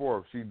back and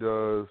forth. She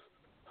does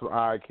some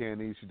eye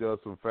candy. She does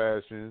some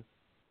fashion.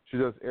 She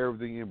does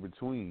everything in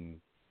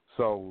between.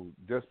 So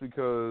just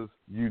because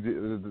you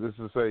did, let's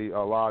just say a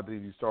lot of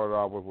things you started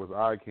off with was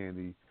eye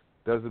candy,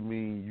 doesn't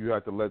mean you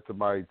have to let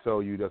somebody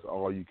tell you that's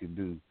all you can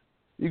do.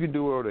 You can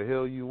do whatever the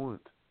hell you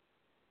want.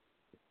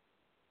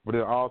 But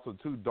then also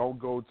too, don't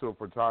go to a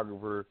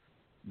photographer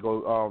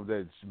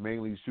that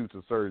mainly shoots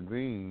a certain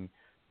thing,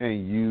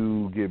 and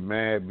you get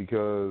mad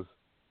because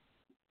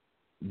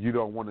you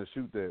don't want to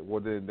shoot that.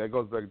 Well, then that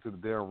goes back to the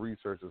damn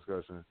research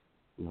discussion.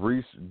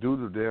 Do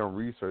the damn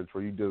research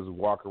where you just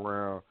walk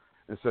around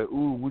and say,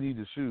 ooh, we need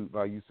to shoot.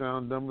 Like, you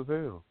sound dumb as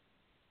hell.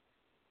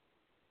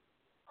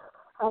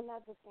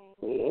 Another thing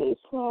is,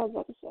 what I was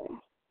about to say,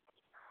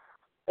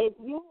 if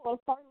you a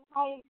certain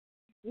height,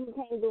 you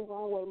can't do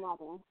runway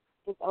modeling.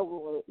 It's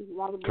over with. You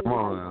gotta be Come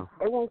on now.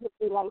 Everyone could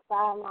be like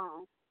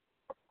 5'9".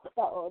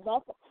 So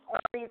that's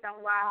a reason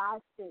why I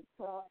stick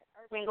to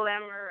urban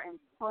glamour and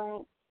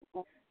print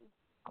and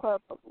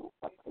club and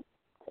stuff like that.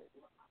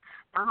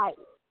 My height.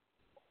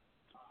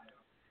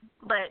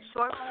 But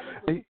short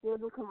models, you still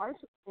do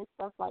commercials and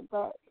stuff like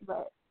that.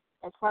 But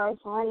as far as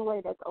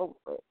runway, that's over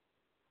with.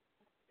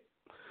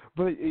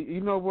 But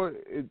you know what?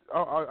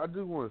 I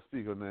do want to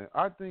speak on that.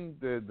 I think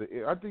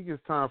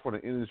it's time for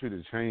the industry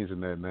to change in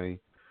that, name,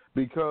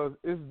 because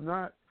it's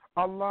not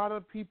a lot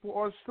of people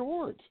are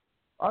short.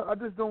 I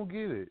just don't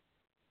get it.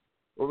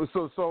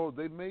 So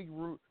they make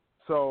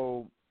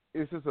so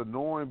it's just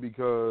annoying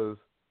because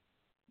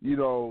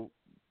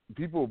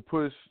people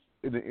push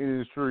in the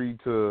industry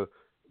to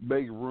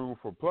make room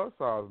for plus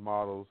size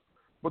models,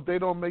 but they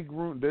don't make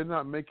room. They're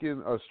not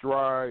making a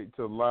stride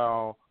to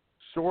allow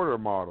shorter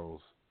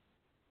models.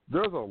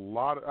 There's a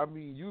lot of,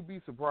 you'd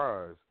be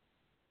surprised.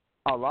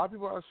 A lot of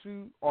people I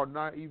shoot are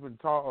not even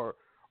tall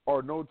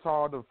or no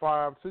taller than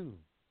 5'2".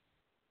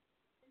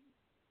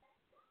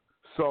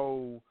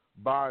 So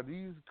by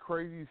these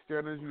crazy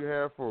standards you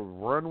have for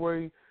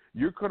runway,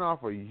 you're cutting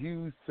off a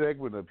huge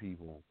segment of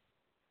people.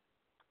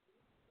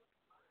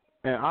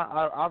 And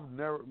I've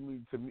never,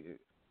 to me,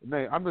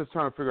 Nate, I'm just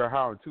trying to figure out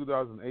how in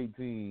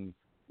 2018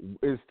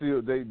 it's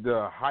still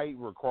the height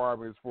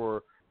requirements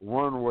for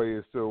runway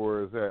is still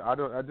where it's at.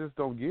 I just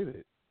don't get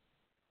it.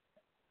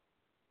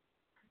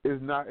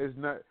 It's not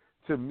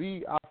to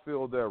me. I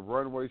feel that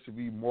runway should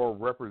be more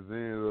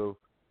representative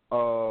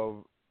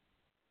of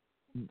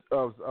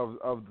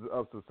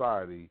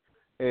society,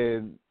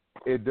 and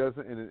it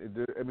doesn't. And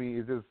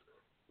it's just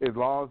as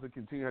long as it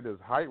continues to have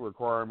this height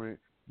requirement,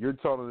 you're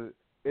telling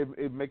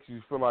it makes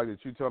you feel like that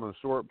you're telling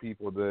short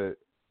people that,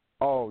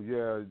 oh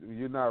yeah,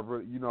 you're not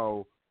really, you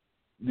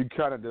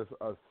kind of just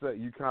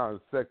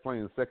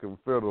playing second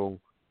fiddle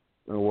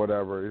and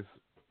whatever.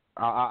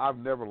 I've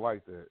never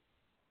liked that.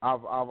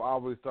 I've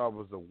always thought it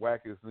was the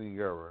wackest thing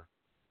ever.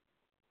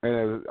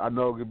 And I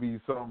know it could be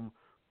some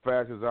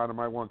fashion designer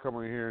might want to come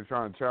in here and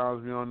try and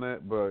challenge me on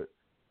that, but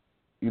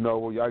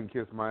y'all can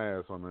kiss my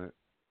ass on that.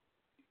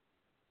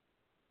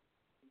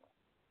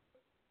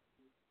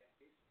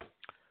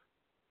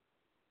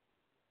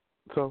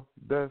 So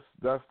that's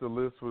the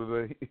list for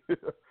today,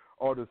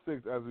 or the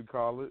 6th as we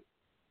call it.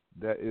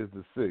 That is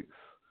the 6th.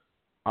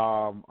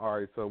 All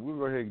right, so we'll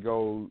go ahead and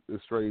go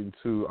straight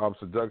into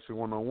Seduction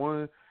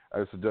 101.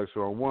 At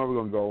Seduction 101, we're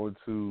going to go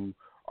into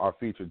our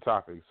featured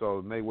topic.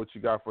 So, Nate, what you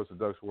got for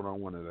Seduction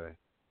 101 today?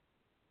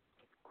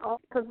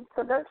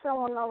 Seduction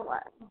 101.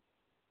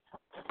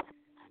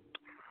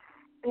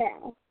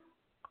 Now,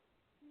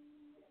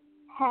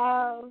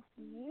 have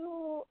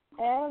you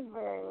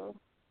ever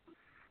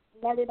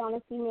nutted on a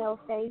female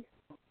face?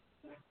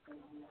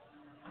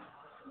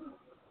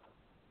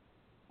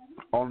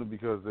 Only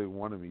because they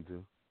wanted me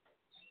to.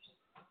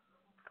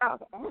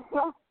 Okay.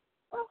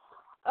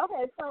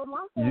 Okay, so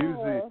my thing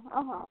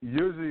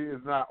Usually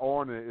it's not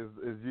on it.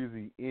 It's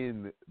usually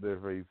in their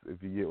face.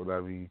 If you get what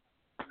I mean.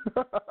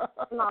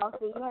 No,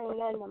 see, you ain't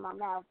nothing in my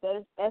mouth.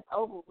 That's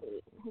over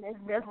with. That's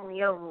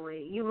definitely over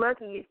with. You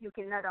lucky if you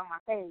can nut on my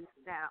face.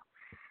 Now,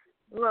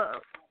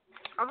 look,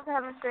 I was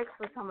having sex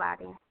with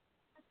somebody,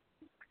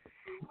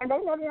 and they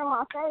nutted on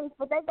my face,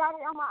 but they got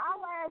it on my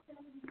eyelashes.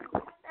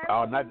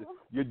 Oh, not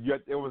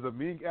it was a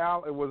mink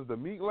owl. It was the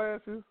mink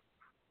lashes.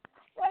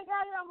 They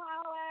got it on my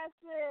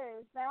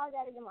eyelashes. Now I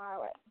gotta get my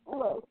eyelashes.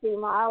 Look, see,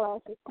 my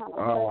eyelashes kind of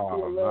a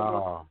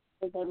little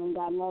bit. They didn't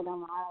got nut on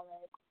my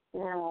eyelashes.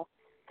 Yeah.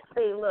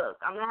 See, look,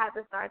 I'm gonna have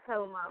to start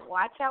telling them,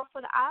 watch out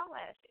for the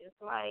eyelashes.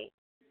 Like,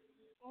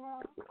 you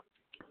know.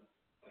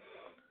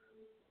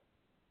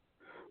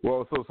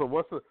 Well, so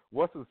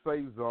what's the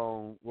safe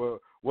zone? Well,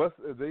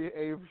 if they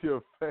aim for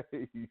your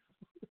face?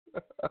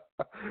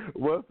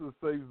 What's the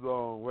safe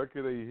zone? Where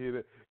can they hit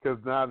it? Because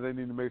now they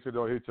need to make sure they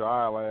don't hit your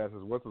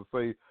eyelashes. What's the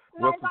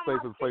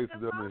safest place for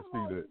them to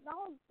see that?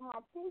 My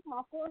teeth,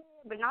 my forehead,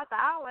 but not the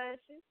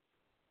eyelashes.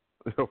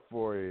 Your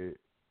forehead.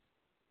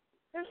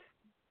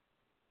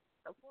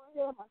 The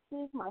forehead, my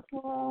teeth, my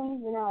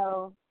chin, you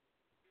know.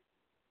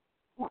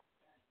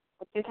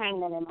 But you can't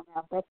nut in my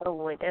mouth. That's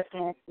over with. That's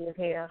nasty as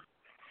hell.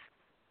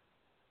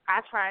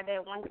 I tried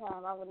that one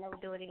time. I would never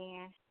do it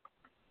again.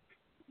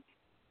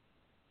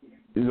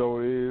 You know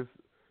what it is?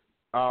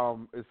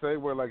 It's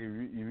same way like if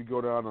you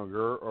go down on a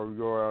girl or you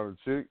go down on a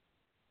chick,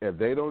 if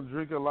they don't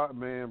drink a lot,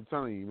 man, I'm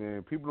telling you,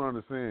 man, people don't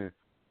understand.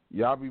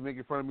 Y'all be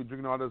making fun of me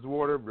drinking all this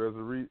water.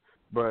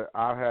 But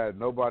I had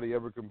nobody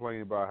ever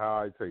complain about how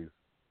I taste.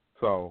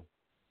 So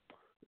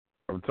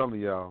I'm telling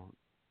y'all,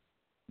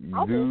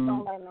 I just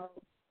don't like no.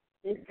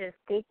 It's just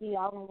sticky.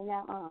 I don't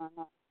know.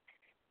 No.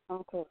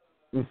 I'm cool.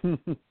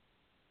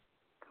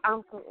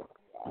 I'm cool.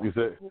 You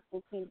said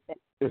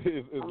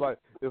it's like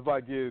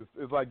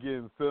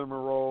getting cinnamon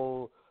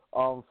roll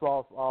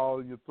sauce all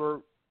in your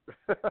throat.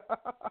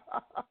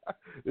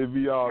 It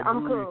be all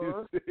I'm gooey.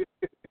 cool.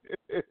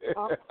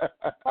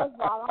 First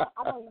of all,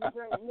 I don't even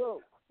drink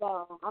milk,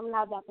 so I'm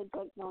not about to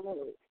drink no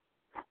milk.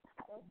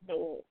 That's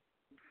dead.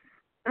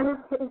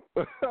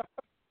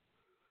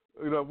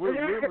 You know,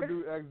 whoever do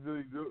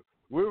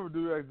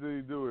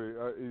accidentally do it,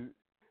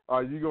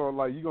 are you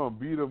gonna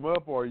beat him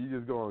up or are you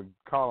just gonna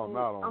call him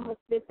out on I'm gonna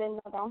spit that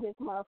nut on his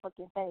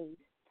motherfucking face.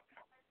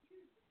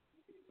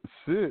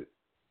 Shit.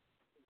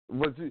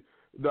 But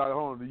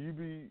hold on, do you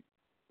be?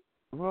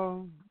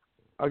 Well,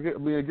 I guess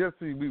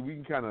we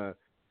can kind of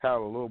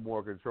have a little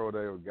more control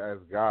there as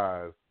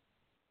guys.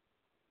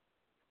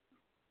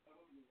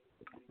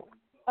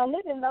 A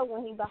nigga know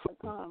when he about to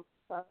come.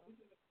 So.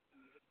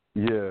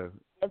 Yeah.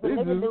 If a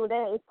nigga do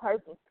that, it's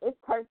purpose. It's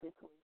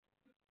purposeful.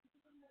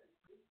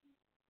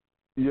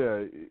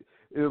 Yeah.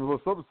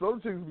 Well,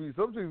 some chicks be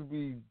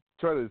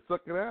trying to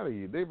suck it out of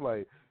you. They be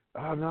like,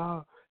 oh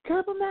no,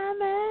 come on, my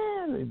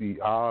man. They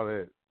be all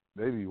that.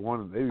 They be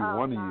wanting you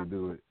to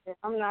do it.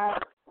 I'm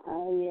not.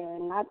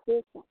 Not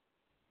this one.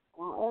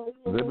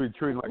 They be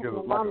treating like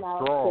it's like a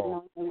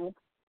straw.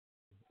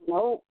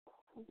 Nope.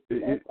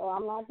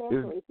 I'm not that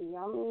crazy.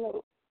 I'm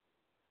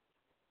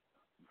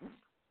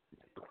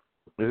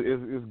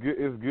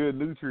It's good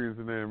nutrients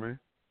in there, man.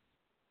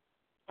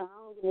 I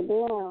don't give a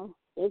damn.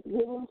 It's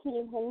giving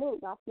kids a milk.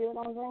 I still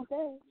don't drink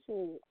that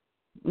shit.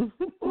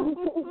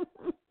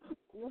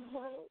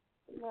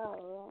 No,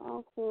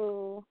 I'm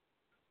cool.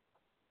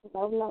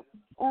 No.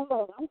 And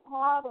look, I'm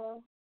tired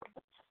of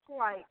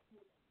like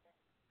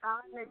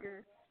all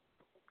niggas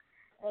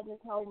that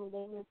just told me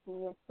they missed me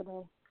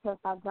yesterday because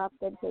I dropped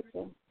that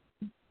picture.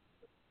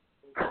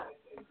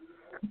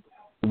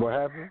 What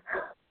happened?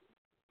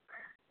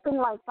 Been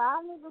like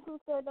 5 niggas who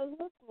said they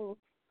missed me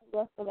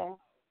yesterday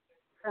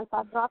since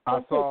I dropped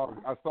that picture.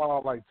 I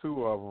saw like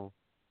 2 of them.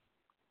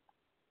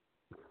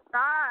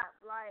 Stop!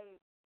 Like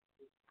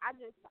I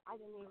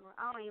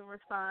don't even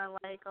respond.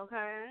 Like,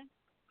 okay.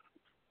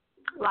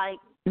 Like,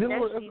 you know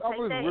what? It's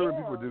always weird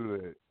when people do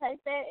that.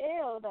 Take that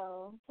L,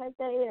 though. Take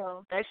that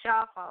L. That's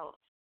your fault.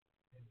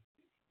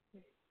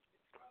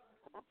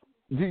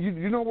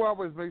 You know what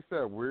always makes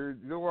that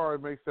weird? You know what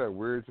always makes that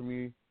weird to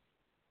me?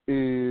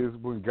 Is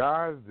when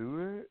guys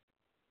do it,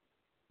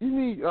 you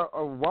need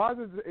why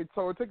does it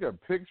take a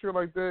picture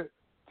like that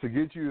to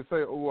get you to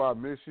say, "Oh, I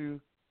miss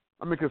you"?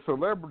 I mean, because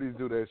celebrities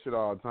do that shit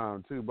all the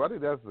time too. But I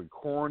think that's the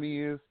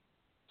corniest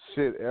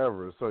shit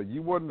ever. So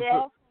you wouldn't.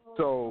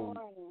 So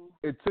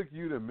it took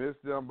you to miss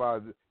them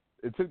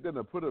it took them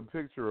to put a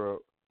picture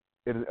up,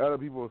 and other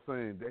people were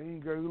saying, "Dang,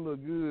 girl, you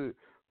look good,"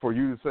 for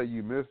you to say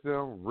you missed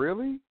them.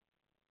 Really?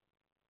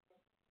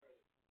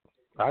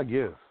 I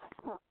guess.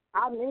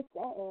 I missed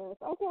that ass.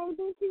 Okay,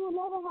 bitch, you will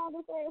never have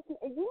this ass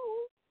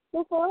again.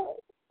 The fuck?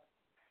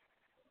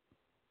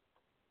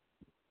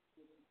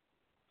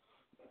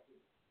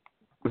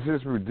 It's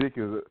just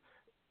ridiculous.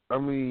 I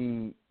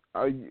mean,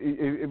 like,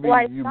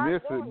 you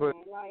miss it, but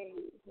like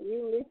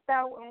you missed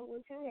out on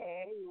what you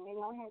had. You ain't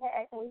gonna have to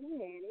act like you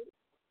had it.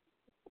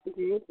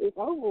 It's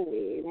over with.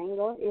 It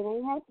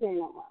ain't happening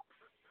no more.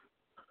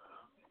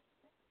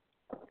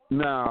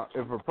 Now,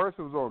 if a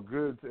person was on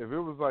good, if it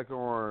was like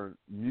on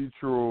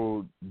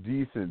mutual,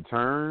 decent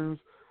terms,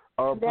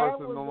 a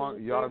person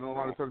y'all no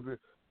longer talk to.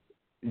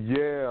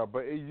 Yeah,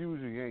 but it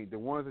usually ain't. The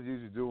ones that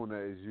usually doing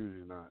that is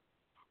usually not.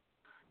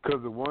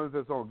 Because the ones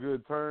that's on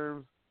good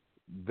terms,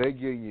 they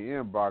get in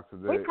your inbox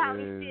and we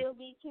probably still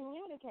be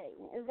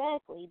communicating.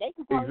 Exactly. They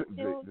can probably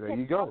still there you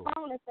pick go. up the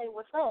phone and say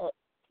what's up.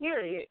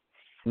 Period.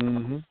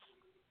 Mhm.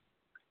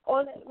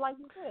 Or like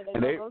you said,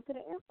 they go to the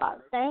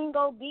inbox. They ain't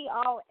gonna be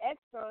all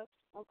extra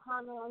and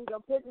comment on your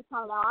pictures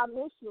talking about I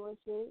miss you and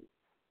shit.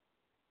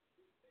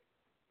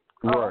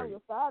 Right. Or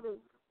your status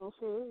and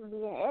shit,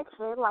 being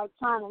extra, like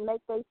trying to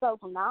make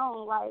themselves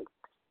known, like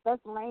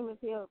that's lame as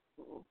hell.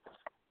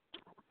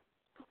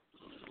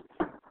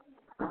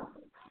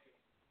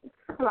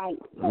 Like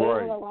stay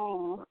in the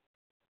lane.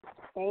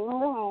 Stay in the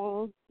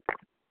lane.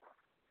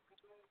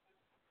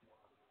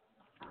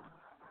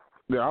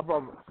 Yeah,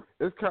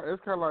 it's kind of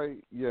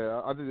like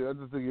I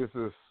just think it's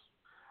just.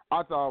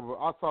 I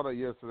saw that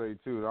yesterday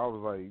too, and I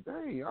was like,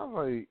 dang, I was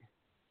like,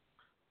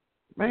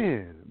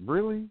 man,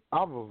 really?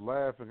 I was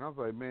laughing. I was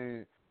like,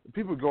 man,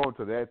 people going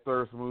to that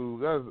thirst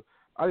move.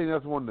 I think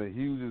that's one of the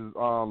hugest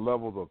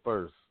levels of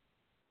thirst.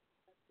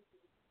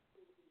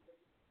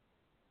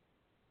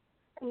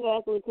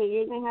 Exactly, because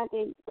you're going to have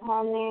to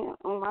comment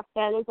on my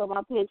status or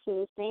my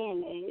picture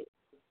saying that,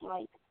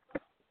 like,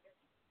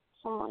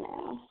 someone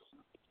else.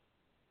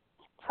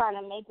 Trying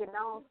to make it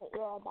known to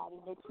everybody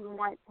that you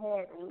once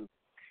had me.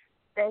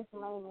 That's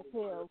lame as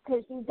hell.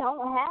 Because you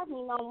don't have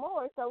me no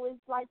more, so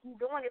it's like you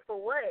doing it for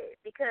what?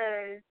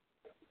 Because,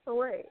 for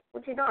what?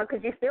 What you doing?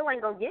 Because you still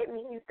ain't going to get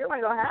me. You still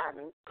ain't going to have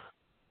me.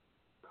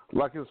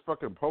 Like it's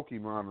fucking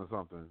Pokemon or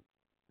something.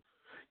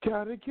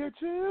 Gotta catch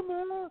him,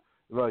 man.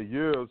 Like,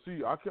 yeah,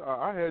 see, I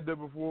had that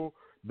before.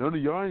 None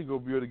of y'all ain't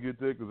going to be able to get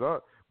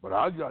that, but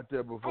I got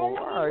that before.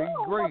 All right,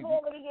 great. I'm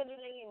able to get it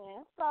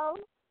again, so.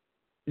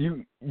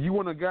 You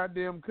want a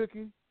goddamn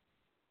cookie?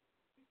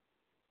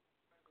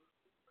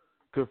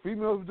 Cause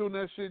females doing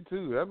that shit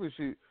too. That means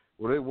shit.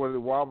 Well,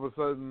 all of a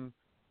sudden,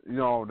 you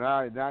know,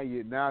 now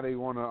they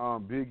want to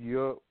big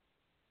you up.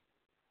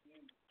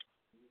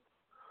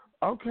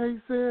 Okay,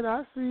 said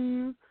I see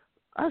you.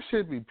 I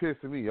should be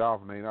pissing me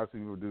off, man. I see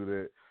people do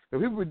that.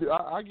 Cause people do.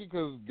 I get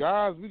because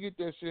guys, we get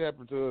that shit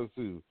happen to us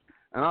too,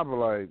 and I be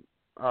like,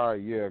 all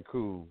right, yeah,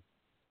 cool.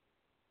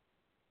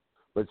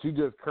 But you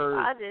just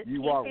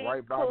you walk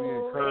right by me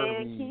and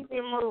curve me. Keep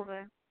it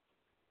moving.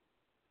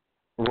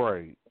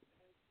 Right.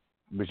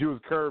 But you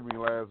was curving me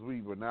last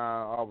week, but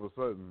now all of a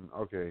sudden,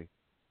 okay,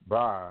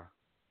 bye.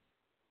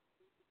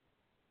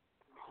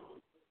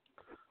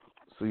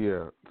 So,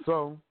 yeah.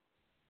 So,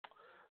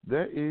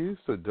 that is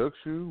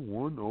Seduction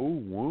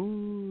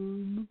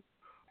 101.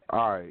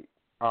 All right.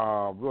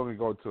 We're going to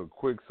go to a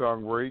quick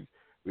song break.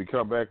 We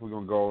come back, we're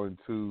going to go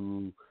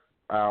into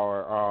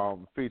our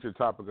featured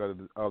topic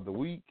of the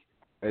week.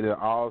 And then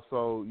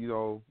also, you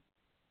know,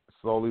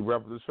 slowly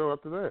wrap up the show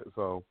after that.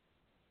 So,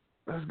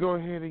 let's go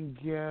ahead and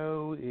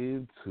go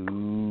into.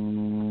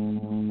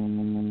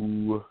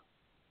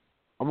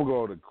 I'm gonna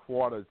go to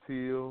Quarter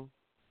Till.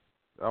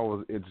 That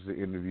was an interesting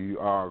interview.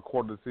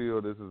 Quarter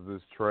Till. This is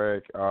this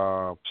track.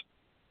 How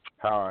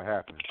It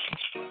Happened.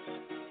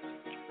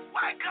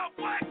 Wake up,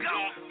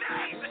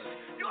 David.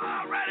 You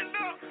already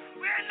know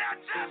we're not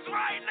just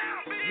right now.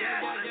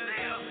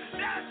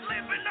 That's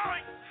sleeping on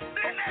you.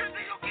 Then next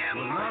thing you get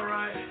more.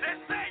 Right. They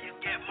say you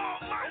get more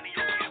money,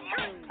 you get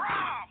more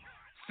problems.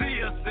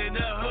 See us in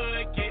the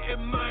hood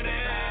getting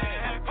money.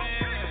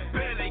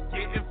 Belly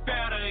getting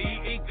fatter,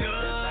 eating good.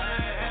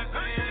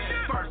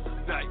 First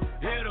night,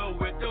 hit her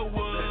with the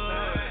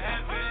wood.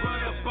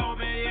 Run up on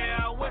me,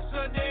 yeah, I wish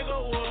a nigga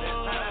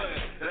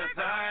would. That's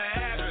how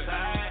it happens. That's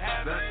how it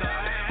happens. That's how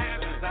it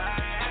happens.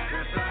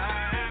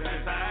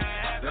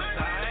 That's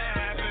how it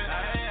happens. That's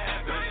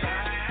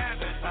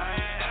how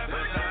it happens. That's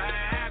how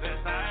it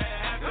happens.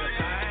 That's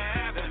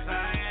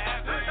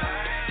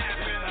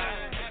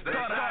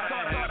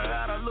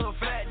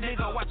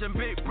how it happens. Watching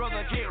Big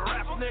Brother get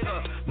raps,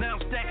 nigga. Now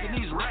I'm stacking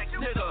these racks,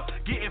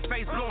 nigga. Getting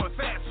face blowing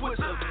fat switchers.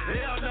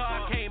 Hell no,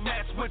 I can't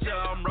match with ya.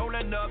 I'm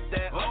rolling up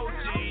that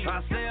OG.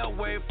 I stay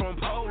away from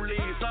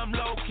police. I'm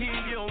low key,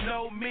 you don't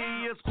know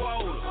me, it's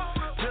quota.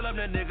 Till I'm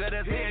the nigga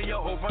that's hitting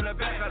your hoe from the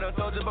back. I done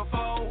told you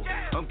before.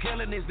 I'm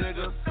killing these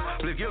niggas.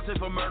 Plead guilty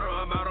for murder,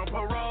 I'm out on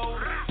parole.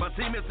 My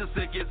team is the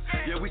sickest.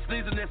 Yeah, we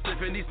sneezing and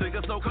sniffing. These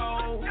niggas so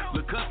cold.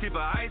 The cuss keep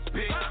a ice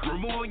pick.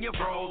 Removing your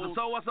froze, and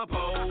so I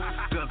suppose.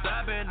 Cause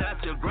I've been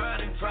at your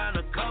grinding, trying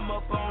to come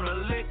up on a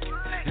lick.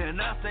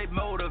 And I stay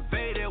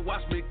motivated,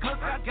 watch me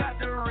cook, I got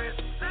the wrist.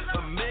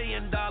 $1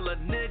 million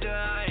nigga,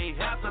 I ain't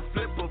have to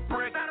flip a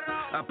brick.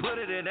 I put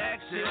it in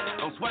action,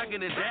 I'm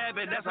swagging and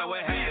dabbing, that's how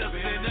it happens.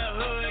 In the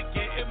hood,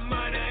 getting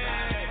money.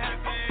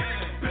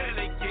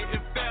 Belly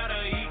getting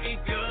fatter, eating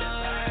good.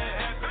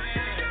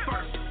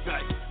 First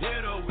night,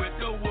 hit her with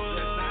the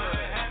wood.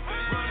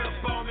 Run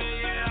up on me,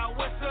 yeah, I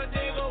wish a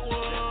nigga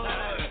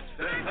would.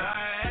 That's how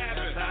it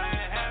happens. That's how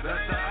it happens.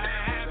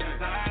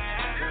 That's how it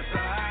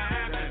happens.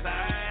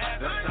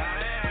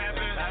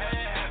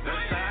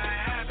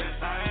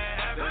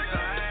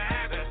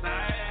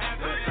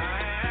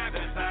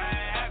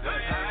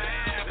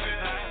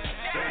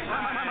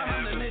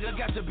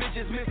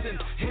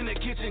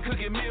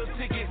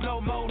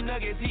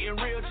 nuggets, eating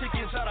real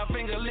chicken, shot a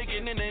finger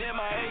licking in the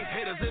MIA.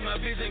 Haters in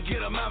my vision, get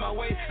them out my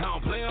way. I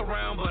don't play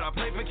around, but I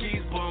play for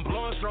keys. Boy, I'm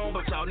blowing strong,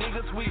 but y'all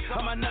niggas sweet.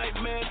 I'm a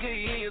nightmare, get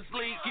you in your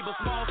sleep. Keep a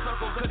small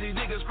circle, cause these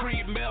niggas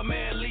creep.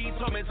 Mailman lead,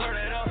 told me turn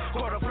it up.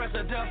 Quarter fresh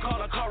to death,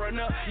 call a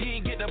coroner. You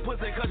ain't get the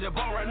pussy cause you're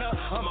boring up.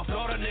 I'm a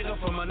Florida nigga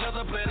from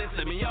another planet.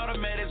 Send me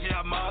automatics,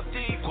 yeah, I'm Mob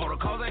Deep.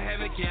 Quarter causing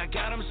havoc, yeah, I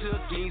got them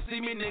shook. You ain't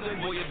see me, nigga,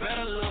 boy, you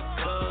better look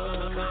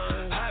up.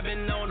 I've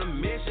been on a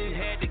mission,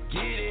 had to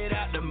get it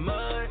out the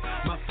mud.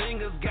 My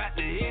fingers got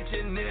the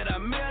itching that I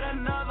met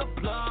another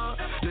plug.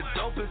 The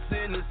dopest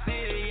in the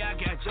city, I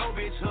got your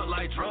bitch hooked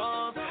like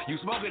drugs. You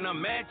smoking,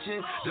 I'm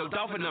matching, ducked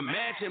off in the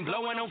mansion,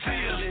 blowing on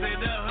feelings. In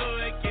the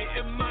hood,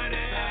 getting money.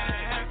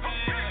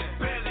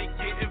 Barely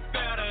getting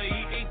fatter,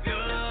 eating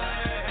good.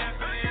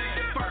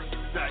 First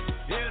sight,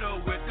 hit her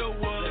with the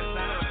wood.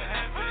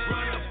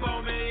 Run up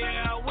on me,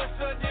 yeah, I wish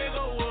a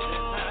nigga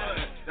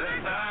would.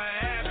 That's how it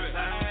happens.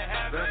 That's how it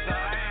happens. That's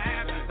how it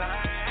happens.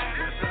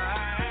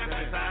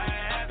 That's how it happens. That's how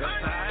it happens.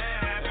 That's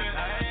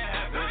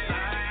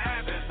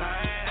how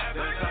it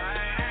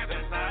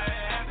happens. That's how it happens. That's how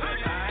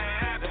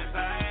it happens.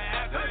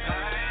 That's how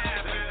it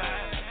happens.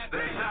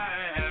 That's how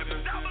it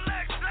happens. Double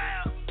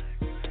XL.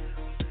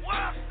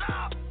 Well,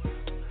 stop.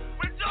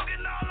 We're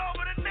joking all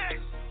over the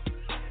next.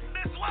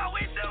 This is what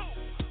we do.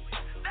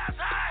 That's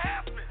how it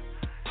happens.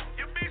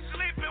 You be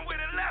sleeping with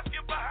it left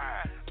you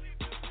behind.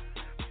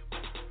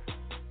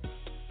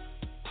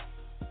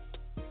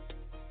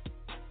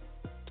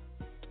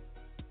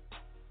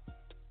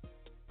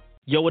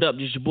 Yo, what up?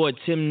 This is your boy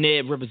Tim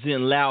Ned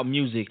representing Loud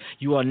Music.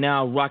 You are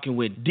now rocking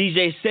with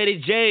DJ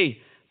Ceddy J,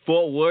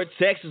 Fort Worth,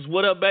 Texas.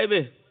 What up,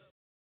 baby?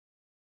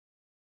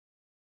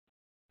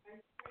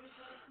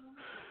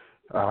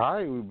 All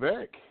right, we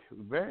back.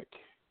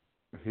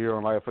 Here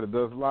on Life for the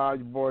Dust Live,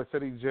 your boy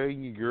Ceddy J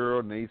and your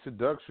girl Nate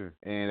Seduction.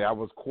 And that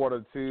was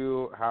quarter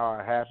to how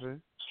it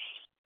happened.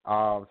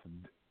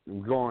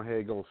 We're going ahead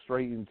and go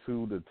straight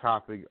into the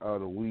topic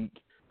of the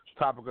week.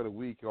 Topic of the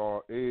week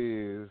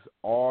is,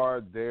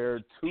 are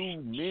there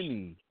too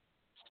many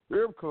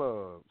strip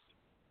clubs?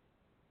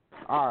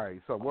 All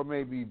right, so what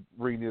made me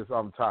bring this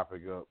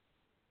topic up?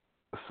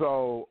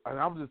 So, and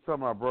I was just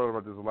telling my brother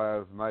about this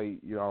last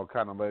night,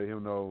 kind of letting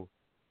him know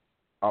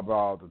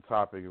about the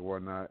topic and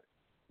whatnot.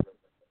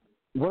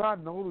 What I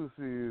noticed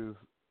is,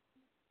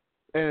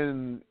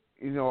 and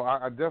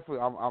I'm definitely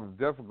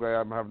glad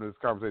I'm having this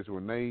conversation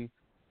with Nate,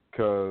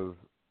 because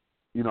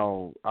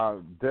I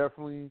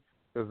definitely,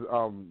 because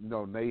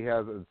Nate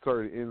has a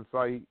certain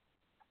insight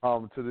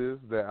to this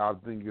that I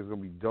think is gonna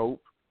be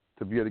dope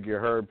to be able to get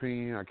her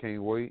opinion. I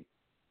can't wait.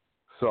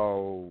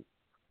 So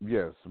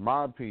yes,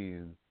 my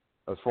opinion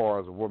as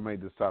far as what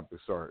made this topic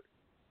start.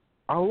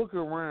 I look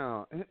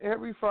around, and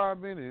every 5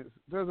 minutes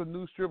there's a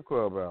new strip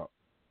club out.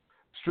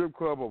 Strip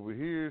club over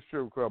here,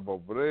 strip club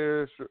over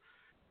there.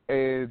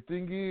 And the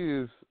thing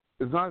is,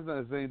 it's not that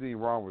there's anything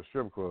wrong with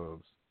strip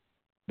clubs.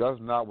 That's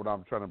not what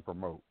I'm trying to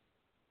promote.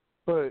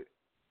 But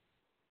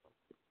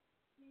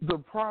the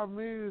problem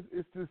is,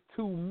 it's just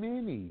too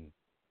many.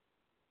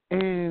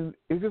 And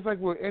it's just like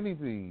with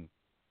anything,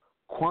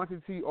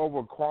 quantity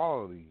over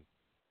quality.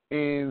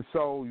 And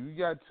so you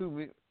got too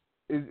many.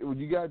 When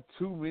you got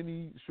too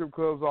many strip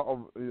clubs,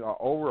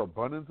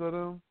 overabundance of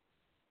them,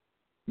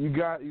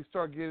 you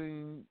start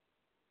getting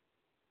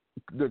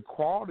the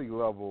quality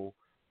level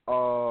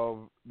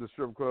of the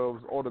strip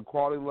clubs or the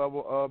quality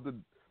level of the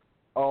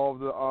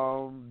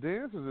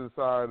dancers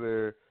inside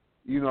there.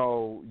 You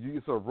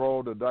sort of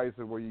roll the dice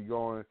of where you're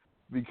going,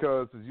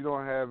 because if you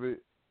don't have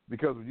it,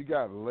 because when you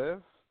got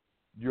less,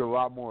 you're a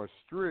lot more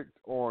strict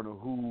on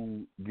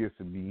who gets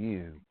to be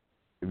in.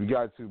 If you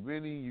got too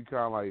many, you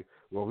kind of like,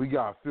 well, we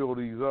got to fill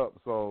these up,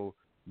 so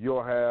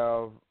you'll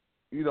have,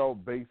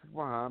 basic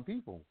behind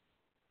people.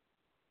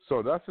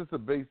 So that's just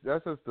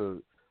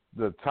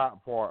the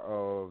top part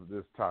of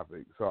this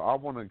topic. So I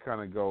want to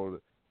kind of go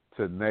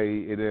to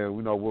Nate, and then,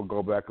 we'll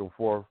go back and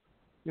forth.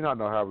 I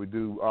know how we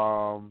do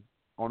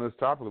on this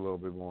topic a little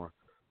bit more.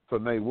 So,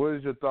 Nate, what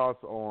is your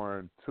thoughts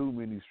on too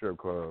many strip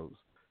clubs?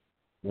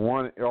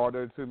 One, are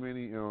there too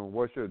many? And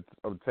what's your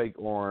take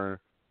on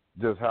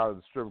just how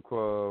the strip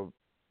club,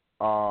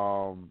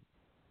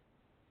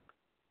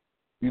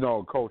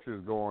 culture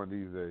is going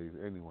these days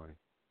anyway?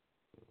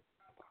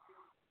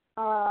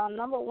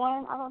 Number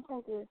one, I don't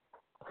think it's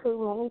too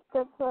many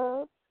strip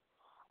clubs.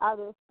 I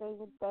just think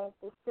that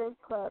the strip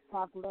clubs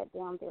have let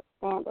down their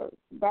standards.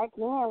 Back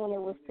then, when it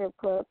was strip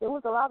clubs, there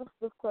was a lot of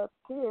strip clubs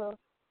still,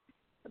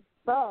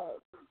 but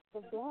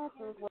the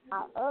dancers were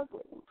not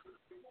ugly.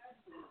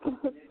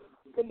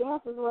 The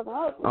dancers wasn't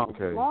ugly.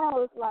 Okay. Now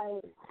it's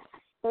like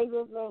they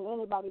just let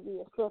anybody be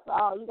a stripper.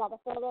 Oh, you got a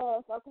fat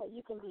ass? Okay,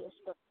 you can be a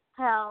stripper.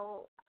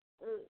 How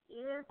it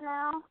is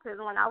now, because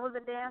when I was a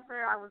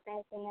dancer, I was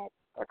dancing at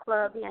a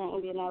club here in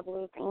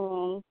Indianapolis,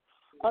 and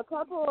a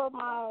couple of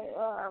my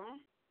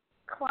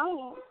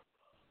clients,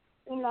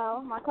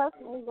 my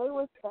customers, they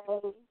would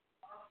say,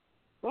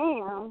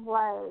 damn,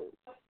 like,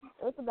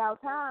 it's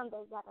about time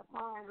they got a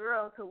fine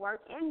girl to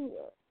work in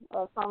here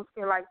or some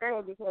shit like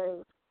that,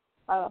 because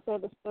Like I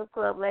said, the strip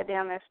club let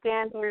down their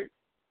standards.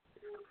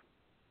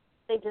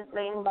 They just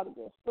let anybody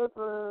be a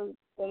stripper.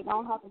 They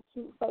don't have a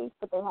cute face,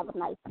 but they have a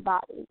nice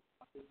body.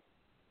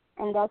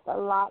 And that's a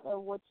lot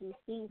of what you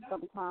see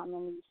sometimes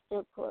in these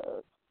strip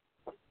clubs.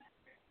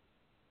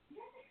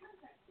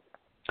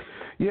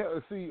 Yeah,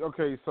 see,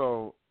 okay,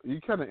 so you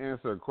kind of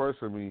answered a question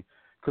for me.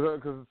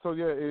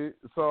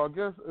 So I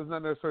guess it's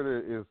not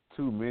necessarily it's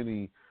too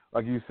many.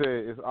 Like you said,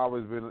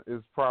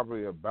 it's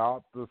probably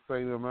about the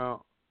same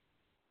amount.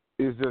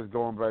 It's just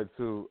going back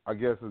to, I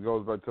guess it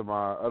goes back to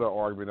my other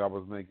argument I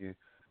was making.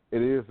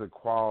 It is the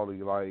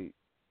quality. Like,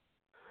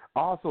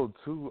 also,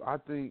 too, I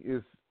think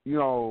it's,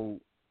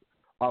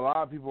 a lot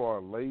of people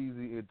are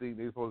lazy and think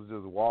they're supposed to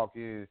just walk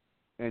in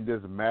and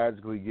just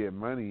magically get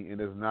money, and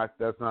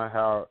that's not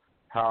how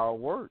it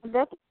works.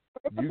 It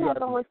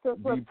depends on what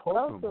strip club be you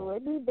go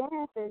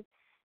to.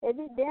 It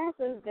be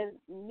dancers that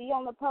be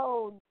on the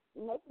pole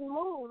making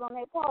moves on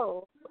their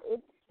pole.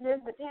 It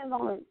just depends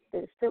on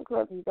the strip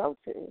club you go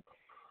to.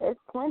 There's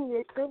plenty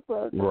of strip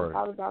clubs. Right. It's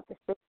all about the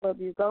strip club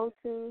you go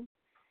to.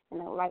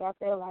 Like I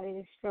said, a lot of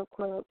these strip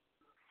clubs,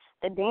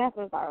 the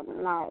dancers are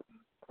not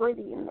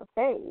pretty in the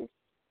face.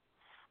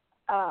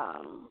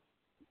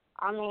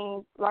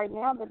 Right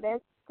now the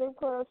best strip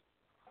clubs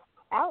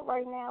out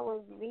right now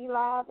is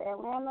V-Live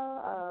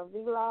Atlanta,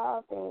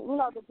 V-Live, and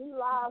the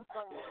V-Live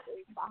brand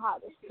is the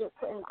hottest strip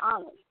club, and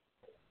Honest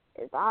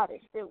is the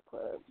hottest strip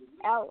club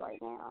out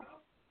right now.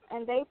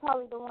 And they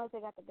probably the ones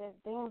that got the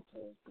best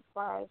dancers as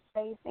far as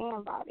face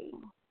and body.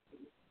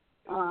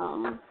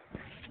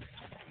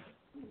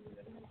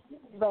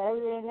 But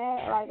other than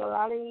that, like a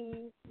lot of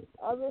these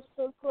other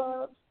strip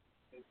clubs,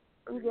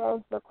 yes,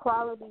 the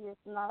quality is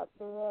not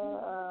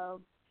there.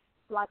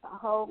 Like a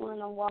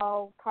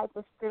hole-in-the-wall type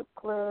of strip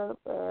club.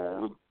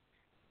 The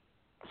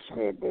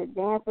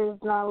dancers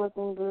not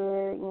looking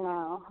good.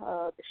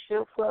 The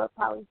strip club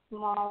probably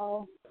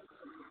small.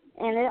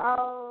 And it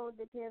all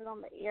depends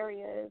on the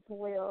area as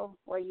well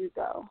where you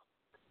go.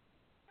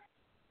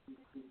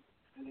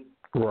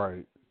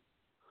 Right.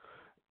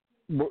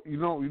 But you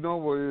know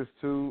what it is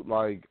too,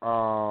 like,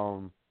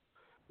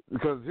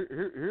 because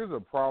here's a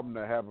problem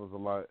that happens a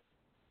lot.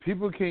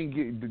 People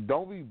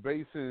don't be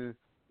basing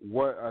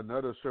what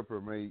another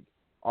stripper make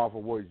off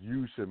of what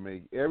you should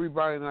make.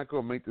 Everybody not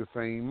gonna make the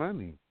same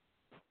money.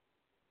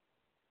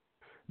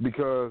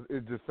 Because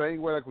it's the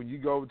same way like when you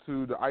go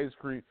to the ice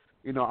cream,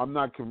 I'm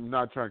not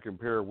trying to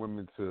compare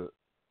women to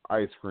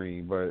ice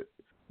cream, but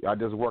I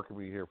just work with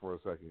me here for a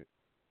second.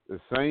 The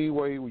same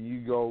way when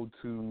you go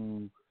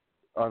to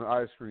an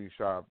ice cream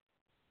shop,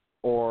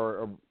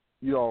 or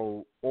if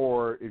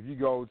you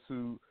go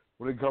to,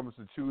 when it comes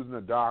to choosing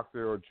a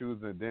doctor or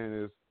choosing a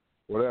dentist,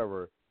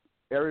 whatever,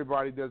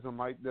 everybody doesn't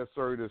like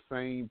necessarily the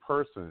same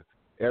person.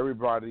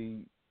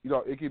 Everybody,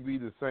 it could be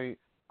the same.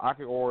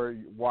 Or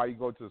why you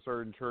go to a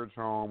certain church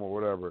home or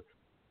whatever.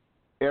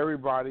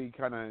 Everybody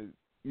kind of,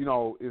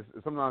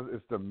 sometimes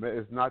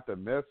it's not the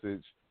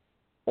message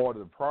or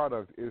the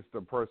product, it's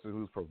the person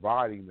who's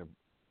providing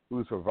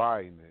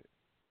it.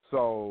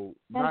 So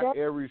not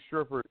every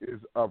stripper is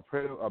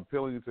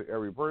appealing to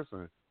every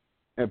person,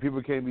 and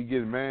people can't be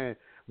getting mad.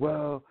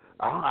 Well,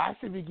 I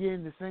should be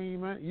getting the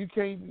same. You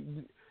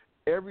can't.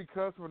 Every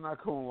customer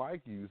not gonna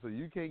like you, so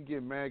you can't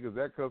get mad because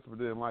that customer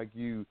didn't like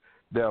you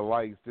that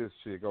likes this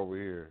chick over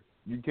here.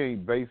 You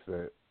can't base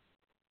that.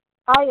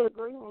 I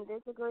agree and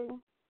disagree.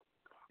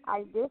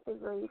 I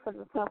disagree for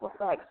the simple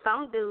fact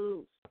some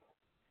dudes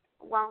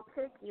won't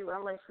pick you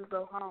unless you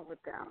go home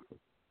with them.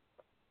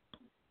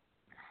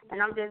 And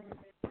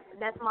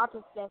that's my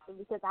perspective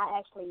because I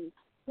actually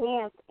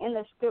danced in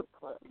a strip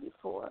club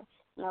before.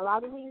 And a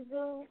lot of these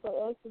dudes, they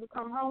ask you to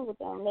come home with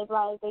them. They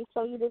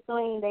show you this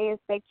thing, they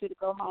expect you to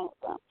go home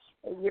with them.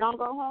 If you don't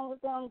go home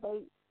with them,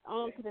 they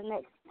on to the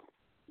next one.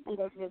 And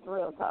that's just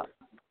real tough.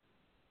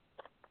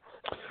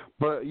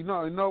 But you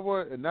know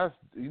what, and that's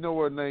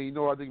what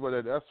I think about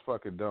that. That's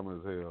fucking dumb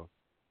as hell.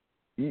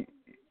 It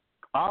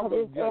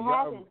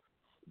happens.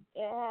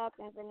 It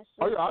happens in the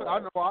street.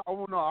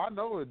 I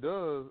know it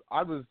does.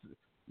 I'm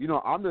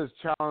just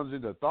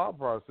challenging the thought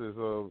process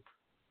of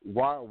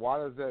why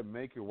does that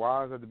make it?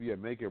 Why does that to be a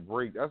make or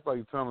break? That's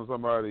like telling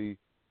somebody,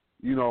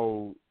 you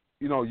go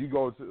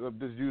to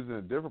just using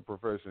a different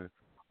profession.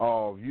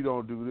 Oh, if you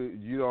don't do this,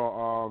 you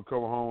don't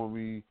come home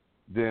with me,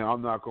 then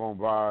I'm not gonna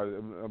buy it.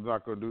 I'm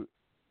not gonna do it.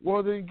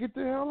 Well, then get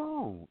the hell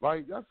on.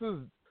 Like that's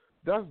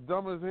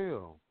dumb as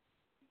hell.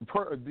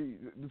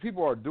 The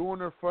people are doing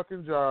their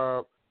fucking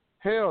job.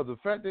 Hell, the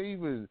fact they're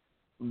even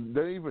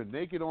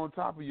naked on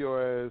top of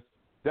your ass,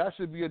 that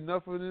should be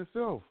enough in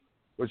itself.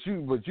 But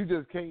you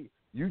just can't.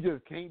 You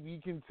just can't be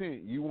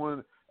content. You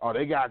want,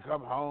 they gotta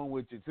come home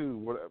with you too.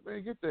 Whatever.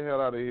 Man, get the hell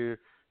out of here.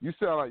 You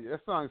sound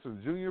like some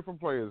Junior from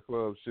Players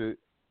Club shit.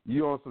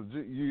 You on some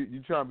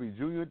you trying to be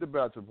Junior at the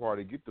bachelor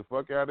party? Get the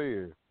fuck out of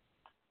here.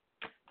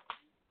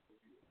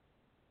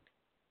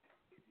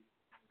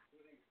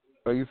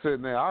 Like you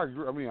said, now I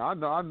agree. I mean, I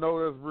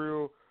know that's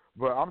real,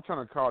 but I'm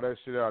trying to call that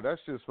shit out. That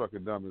shit's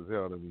fucking dumb as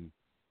hell to me.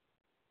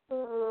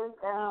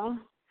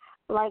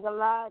 Like a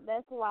lot.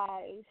 That's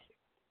why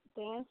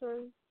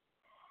dancers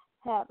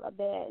have a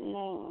bad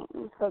name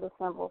for the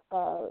simple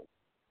fact.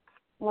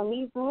 When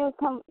these men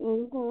come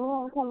in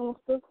the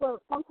strip club,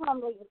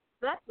 sometimes they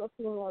expect the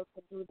females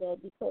to do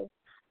that because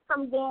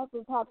some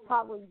dancers have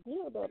probably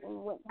did that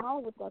and went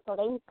home with them. So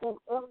they think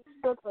every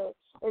stripper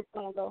is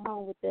going to go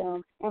home with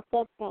them and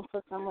fuck them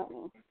for some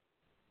money.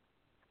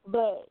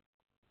 But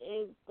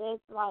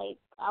it's like,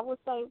 I would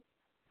say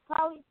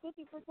probably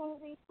 50%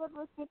 of these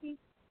strippers,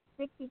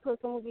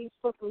 60% of these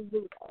strippers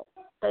do that.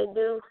 They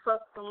do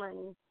fuck for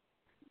money.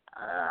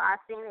 I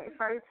seen it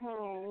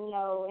firsthand,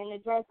 in the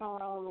dressing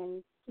room,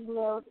 and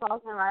females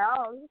talking like,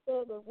 "Oh, he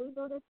said if we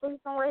do this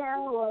threesome with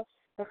him, or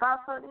if I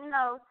fuck,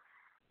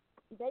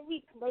 they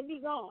be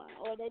gone,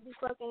 or they be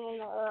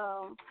fucking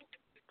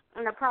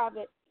in the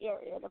private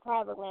area, the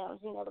private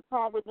lounge, the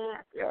private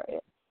dance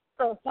area."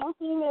 So some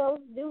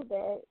females do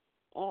that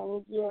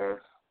and give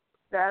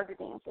the other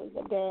dancers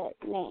a bad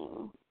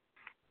name.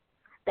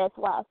 That's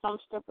why some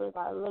strippers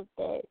are looked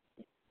at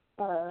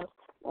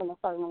in a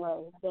certain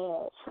way,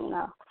 bad,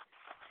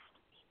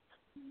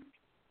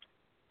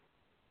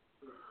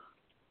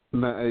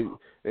 Now,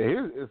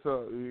 here's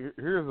a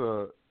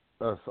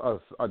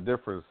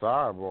different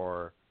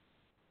sidebar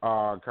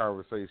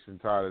conversation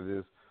tied to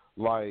this.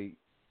 Like,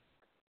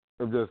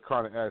 I'm just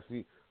kind of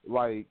asking,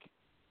 like,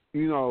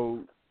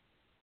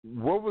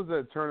 what was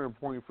that turning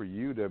point for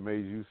you that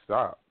made you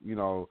stop?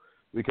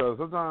 Because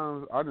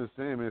sometimes I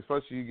understand, man,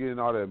 especially you getting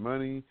all that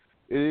money,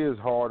 it is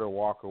hard to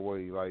walk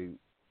away. Like,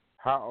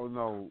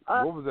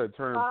 what was that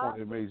turning point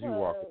that made you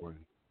walk away?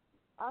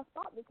 I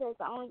stopped because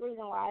the only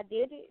reason why I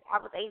did it, I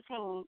was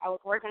 18. I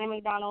was working at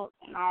McDonald's,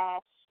 and I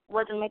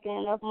wasn't making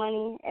enough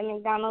money at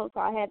McDonald's, so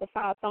I had to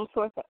find some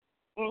source of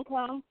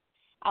income.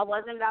 I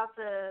wasn't about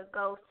to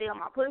go steal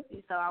my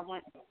pussy, so I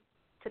went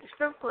to the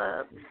strip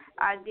club.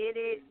 I did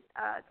it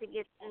to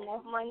get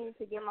enough money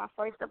to get my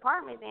first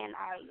apartment, and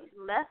I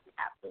left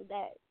after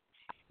that.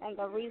 And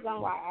the reason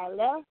why I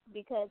left,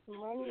 because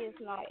money is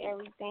not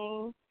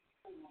everything.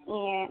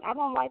 And I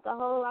don't like a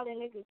whole lot of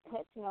niggas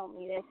touching on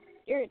me. That's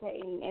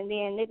irritating. And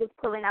then niggas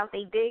pulling out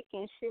their dick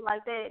and shit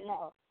like that.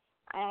 No,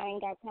 I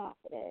ain't got time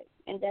for that.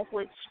 And that's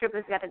what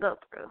strippers got to go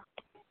through.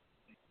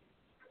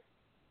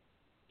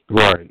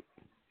 Right.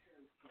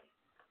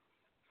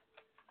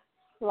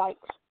 Like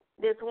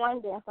this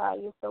one dancer I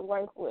used to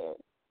work with.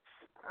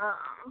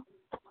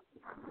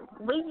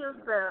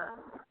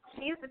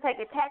 She used to take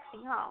a taxi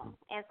home.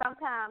 And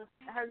sometimes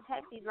her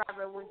taxi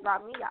driver would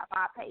drop me off.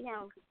 I'd pay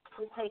him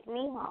to take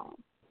me home.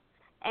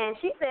 And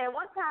she said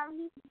one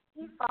time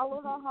he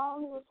followed her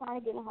home. He was trying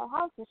to get in her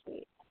house and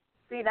shit.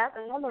 See, that's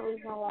another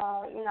reason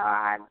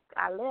why,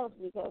 I left,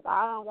 because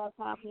I don't got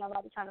time for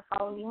nobody trying to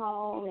follow me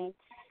home and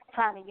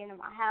trying to get in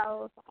my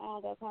house. I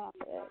don't got time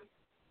for that.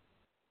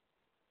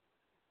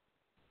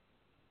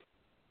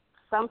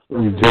 Some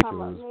people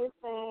come up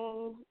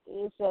missing.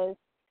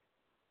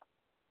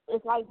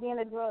 It's like being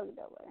a drug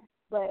dealer,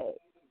 but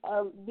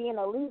being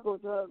a legal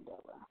drug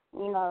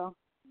dealer,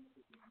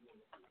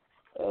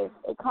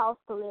 it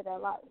costs to live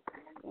that life,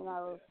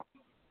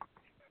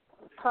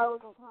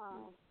 pros and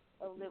cons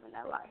of living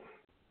that life.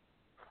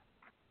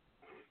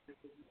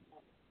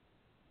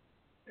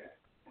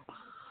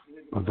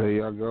 Well, there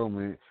you go,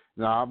 man.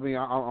 Now, I mean,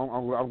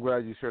 I'm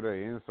glad you shared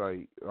that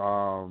insight,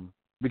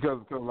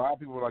 because a lot of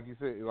people, like you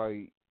said,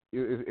 like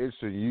it's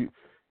interesting.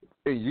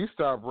 You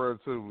stop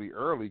relatively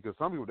early, because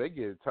some people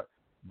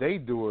they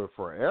do it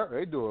forever.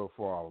 They do it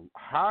for a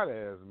hot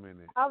ass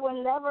minute. I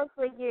will never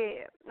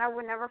forget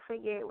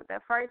the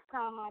first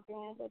time I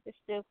danced at the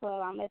strip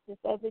club. I met this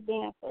other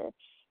dancer,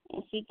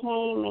 and she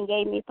came and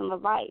gave me some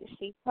advice.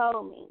 She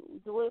told me,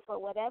 do it for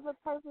whatever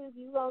purpose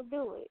you gonna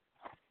do it,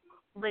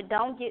 but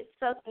don't get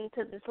sucked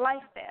into this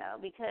lifestyle,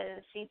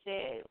 because she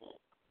said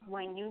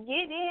when you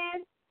get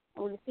in,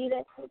 when you see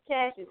that quick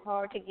cash, it's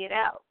hard to get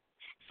out.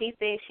 She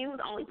said she was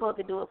only supposed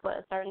to do it for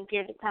a certain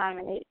period of time,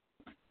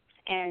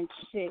 and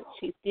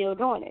she's still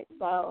doing it.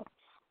 So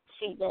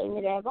she gave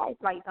me that advice,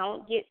 like,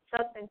 don't get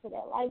sucked into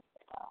that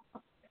lifestyle,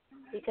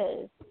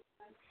 because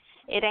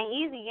it ain't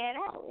easy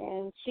getting out.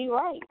 And she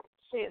right.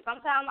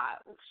 Sometimes I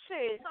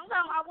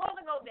want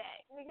to go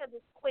back because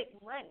it's quick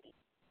money.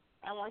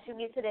 And once you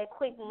get to that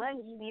quick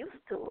money, you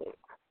used to it.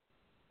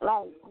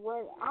 Like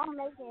what I'm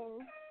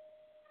making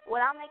a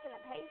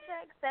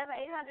paycheck,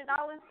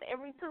 $700-800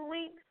 every 2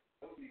 weeks.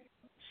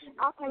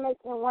 I can make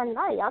in one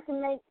night. I can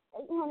make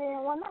 $800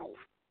 in one night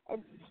at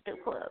the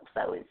strip club.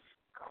 So it's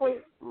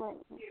quick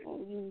money,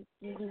 and you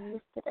get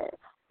used to that.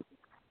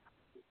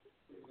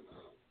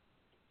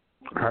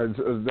 All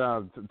right,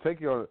 now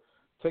take you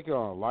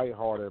on a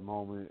lighthearted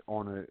moment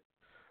on it.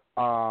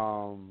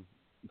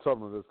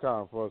 Something that's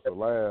kind of for us to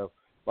laugh.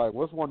 Like,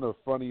 what's one of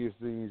the funniest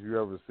things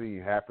you ever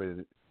seen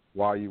happen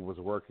while you was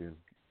working?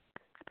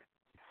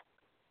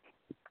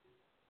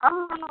 I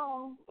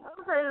would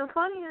say the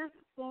funniest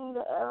thing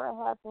that ever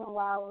happened while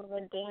I was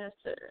a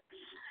dancer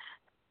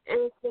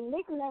is the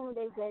nickname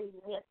they gave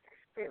me at the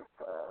strip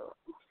club.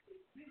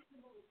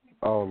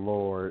 Oh,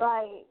 Lord.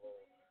 Like,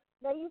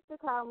 they used to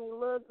call me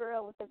little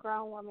girl with the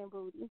grown woman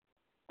booty.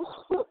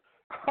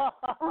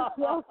 my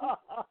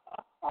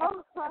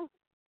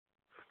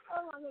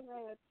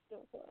goodness.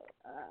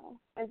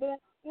 And then,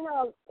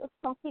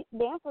 some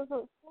dancers who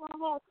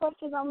had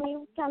crushes on me. It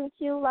was kind of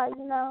cute, like, I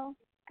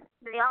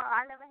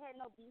never had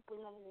no beef with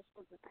none of the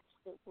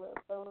strip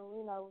clubs, so, it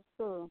was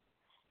cool.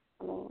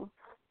 I mean.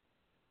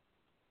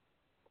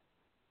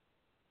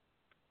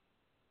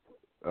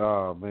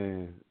 Oh,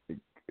 man.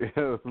 It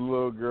was a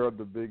little girl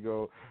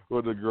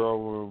with the girl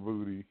woman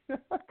booty. Yes,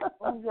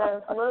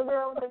 little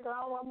girl with the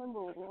girl woman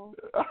booty.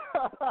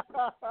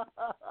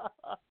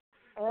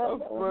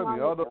 That's funny. I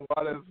don't know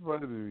why that's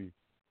funny to me.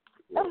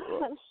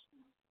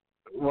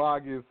 Why I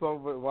get so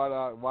much?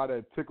 Why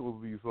that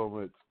tickles me so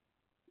much?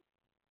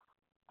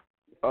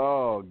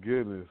 Oh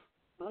goodness!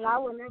 And I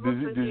would never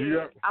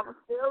forget. I was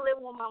still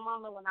living with my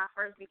mama when I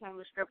first became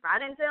a stripper. I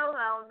didn't tell her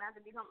I was about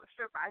to become a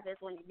stripper. I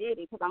just went and did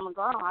it because I'm a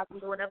girl. I can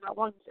do whatever I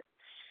want to.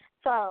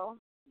 So,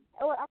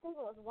 I think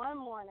it was one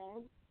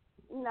morning.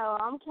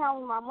 I'm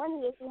counting my money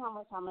to see how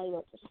much I made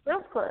at the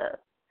strip club.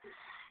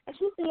 And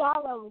she see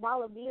all them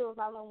dollar bills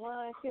all in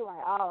one. She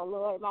like, oh,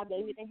 Lord, my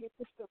baby didn't hit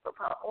the stripper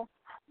pole.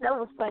 That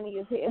was funny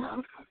as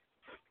hell.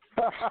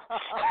 that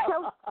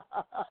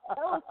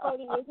was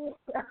funny as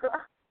hell.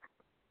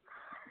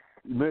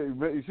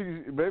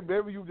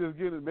 Maybe you just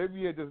get it. Maybe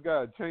you had just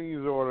got a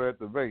change order at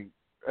the bank.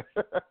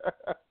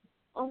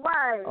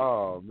 Right.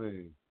 Oh,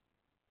 man.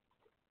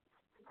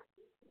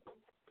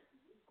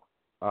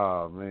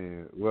 Oh,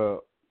 man.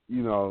 Well,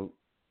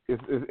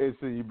 it's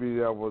interesting you be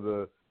able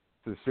to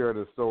share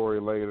the story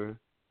later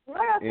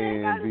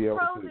and be able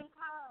to.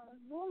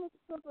 Being a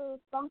stripper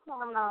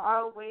sometimes not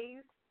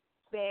always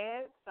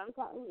bad.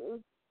 Sometimes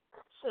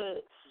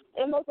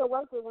it makes it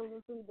worth it when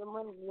you see the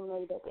money you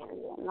made at the end of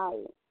the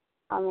night.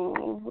 I mean,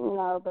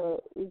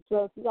 but it's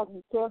just you got to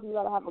be careful. You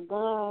got to have a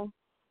gun.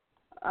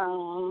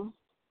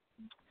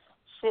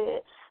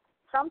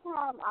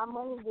 Sometimes our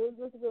money did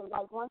just get,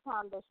 like one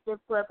time the strip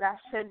club got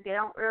shut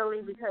down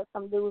early because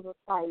some dudes was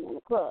fighting in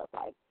the club.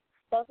 Like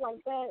stuff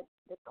like that,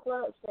 the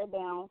club shut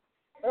down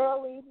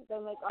early. They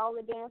make all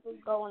the dancers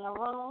go in the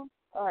room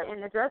or in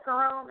the dressing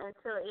room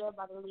until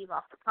everybody leave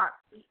off the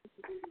property.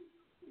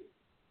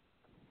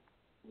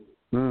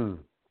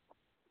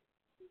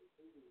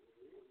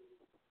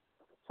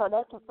 So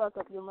that can fuck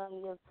up your money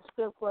if the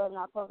strip club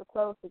not supposed to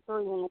close at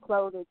 3 and it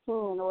close at 10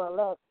 or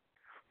 11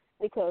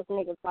 because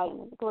niggas fighting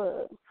in the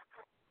club.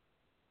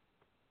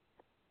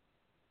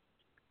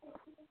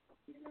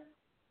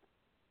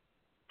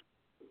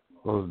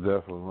 Most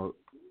definitely.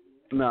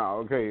 Now,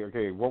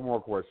 okay. One more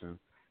question,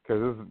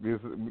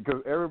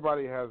 because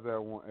everybody has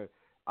that one.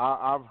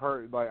 I've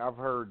heard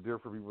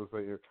different people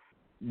say,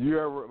 you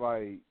ever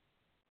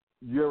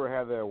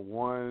had that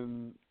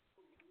one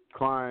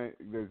client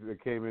that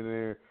came in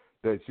there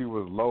that you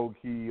was low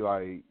key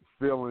like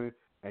feeling,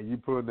 and you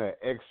putting that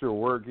extra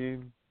work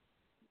in?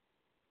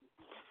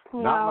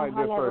 No, not like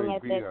I never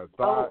met being that. a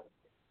thought.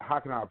 How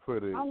can I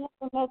put it? I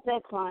never met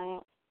that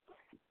client.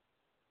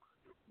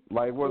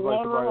 Like was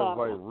like somebody that was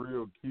like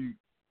real cute.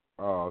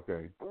 Oh,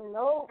 okay.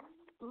 Nope.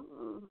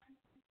 Mm-mm.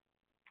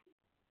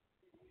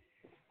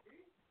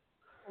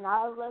 And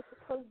I let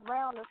Chris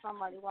Brown or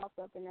somebody walk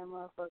up in that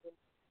motherfucker.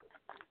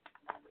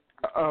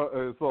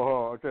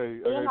 Okay.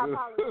 Then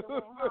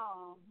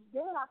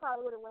I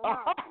probably would have went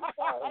home.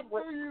 I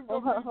knew you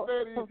was gonna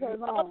be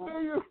petty. I knew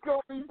you was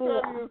gonna be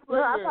petty and say I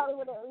probably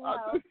would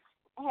have,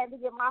 had to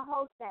get my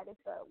whole status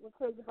up with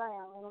Chris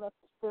Brown and left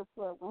the strip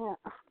club with him.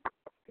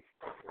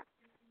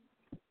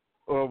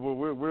 But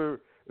we're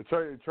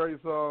Trey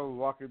Songz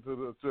walking to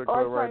the strip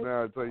club right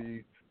now and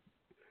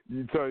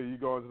tell you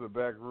going to the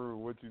back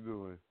room. What you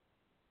doing?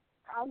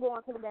 I'm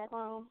going to the back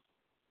room.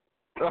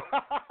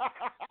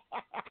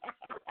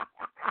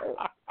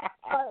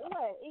 But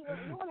look, you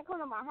want to come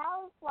to my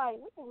house? Like,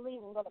 we can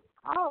leave and go to the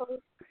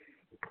house.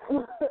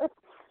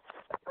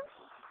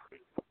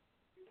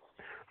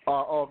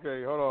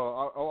 Okay, hold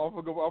on.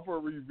 I'm gonna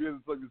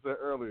revisit something you said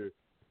earlier.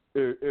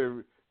 If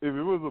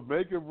it was a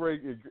make or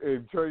break,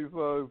 and Trey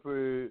Songz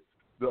said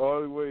the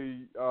only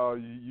way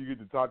you get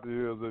to talk to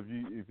him is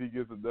if he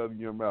gets a nut in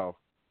your mouth,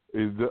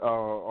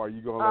 are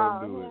you gonna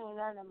let him do it? He ain't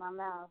nothing in my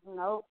mouth.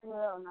 Nope,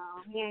 hell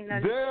no. He ain't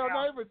nothing. Damn,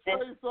 not even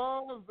Trey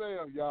Songz.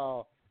 Damn,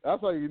 y'all.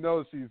 That's how you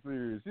know she's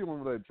serious. She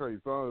won't let Trey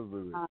Songz do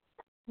it.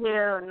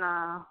 Hell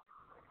no.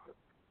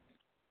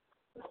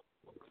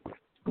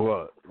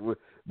 What?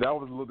 That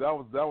was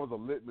a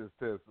litmus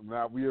test.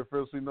 Now we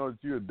officially know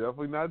that you're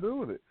definitely not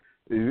doing it.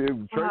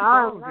 If Trey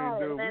Songz can't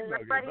do it, we're not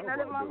getting nobody to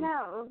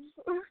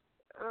do it.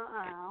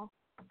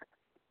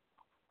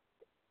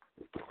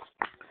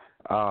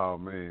 Oh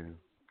man.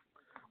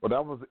 Well,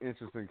 that was an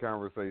interesting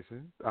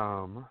conversation.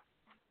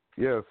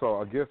 Yeah.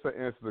 So I guess to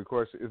answer the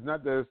question, it's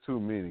not that it's too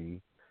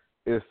many.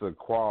 It's the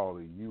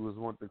quality. You just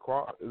want the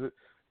quality.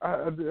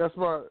 That's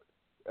why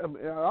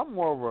I'm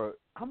more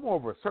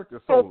of a Cirque du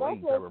Soleil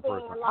type of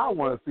person. I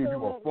want to see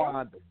people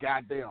flying the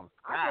goddamn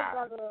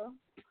sky.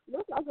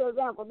 Just like an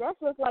example, that's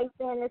just like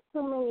saying there's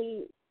too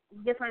many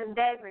different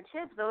bags of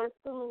chips, or there's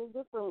too many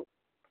different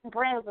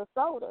brands of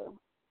soda.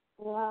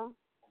 You know?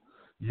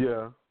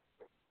 Yeah.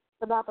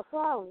 about the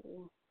quality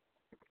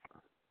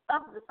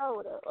of the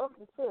soda, of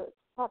the chips,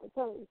 how to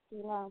taste,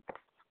 you know.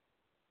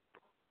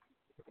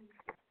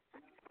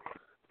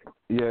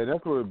 Yeah,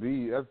 that's what it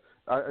be. That's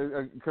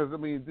because I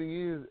mean, the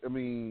thing is, I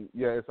mean,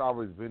 yeah, it's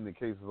always been the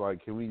case of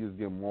like, can we just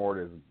get more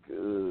that's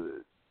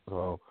good?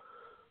 So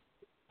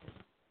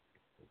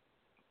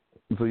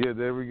yeah,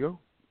 there we go.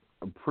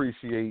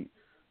 Appreciate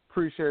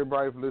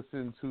everybody for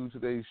listening to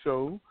today's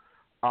show.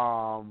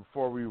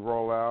 Before we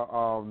roll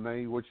out,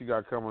 Nate, what you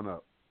got coming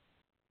up?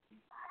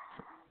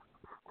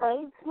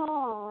 Stay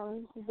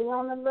tuned. Be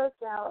on the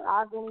lookout.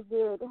 I've been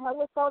good. Have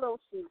a photo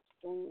shoot,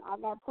 and I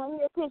got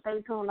plenty of pictures.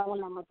 Stay tuned on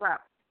when I'm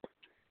drop.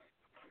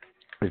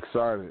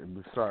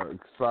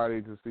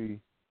 Excited to see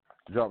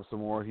drop some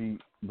more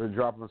heat. Been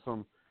dropping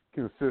some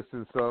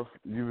consistent stuff.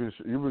 You've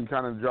been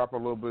kind of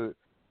dropping a little bit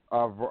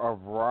of a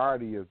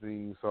variety of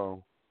things.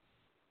 So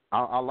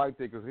I like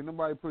that because ain't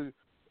nobody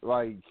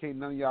can't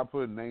none of y'all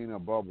put a name in a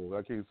bubble.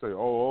 I can't say, oh,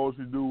 all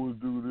she do is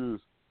do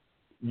this.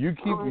 You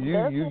keep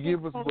you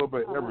give us a little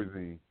bit of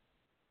everything.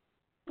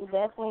 You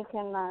definitely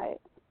cannot.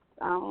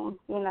 You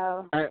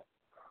know.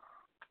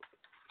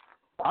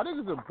 I think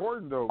it's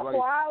important though. Like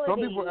quality some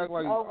people act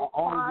like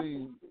only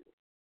thing.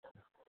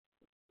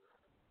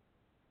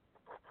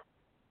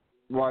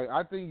 Like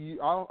I think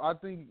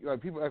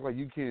like people act like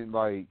you can't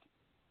like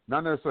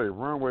not necessarily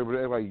runway, but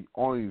they act like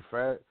only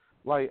fat.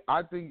 Like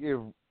I think if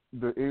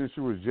the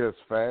industry was just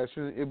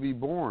fashion, it'd be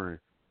boring.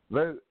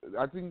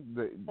 I think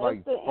that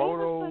like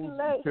photos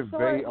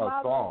convey a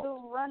thought. Do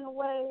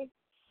runway.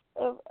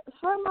 If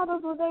short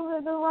models was able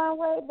to do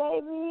runway,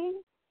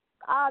 baby,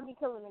 I'd be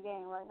killing the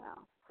game right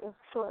now. If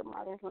short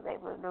models was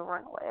able to do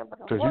runway, but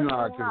because you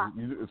know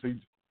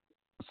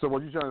so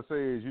what you're trying to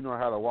say is you know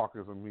how to walk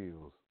in some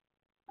heels.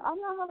 I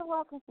know how to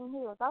walk in some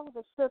heels. I was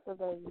a stripper,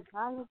 baby.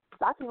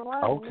 I can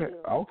run okay,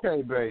 heels.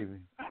 Okay, baby.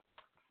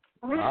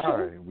 All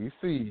right, we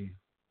see you.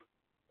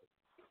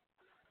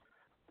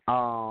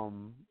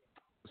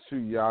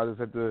 Shoot, y'all just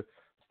have to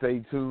stay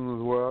tuned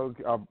as well.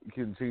 I'll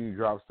continue to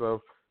drop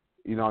stuff,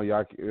 you know,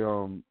 y'all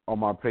on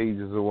my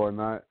pages or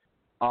whatnot.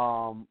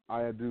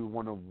 I do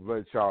want to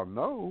let y'all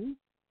know,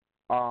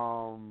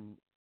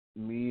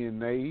 me and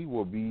Nay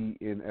will be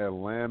in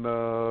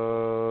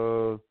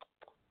Atlanta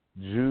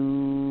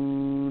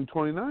June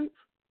 29th.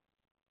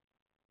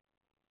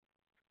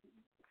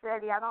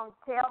 Sadly, I don't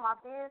tell my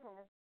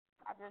business.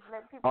 I just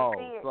let people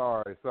see it.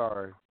 Oh,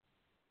 sorry.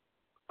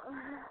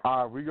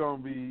 We'll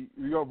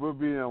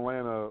be in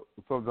Atlanta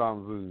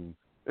sometime soon.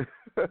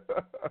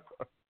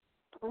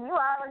 You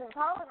already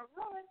told them.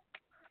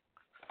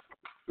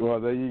 Well,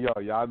 there you go.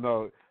 Y'all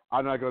know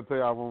I'm not gonna tell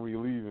y'all when we're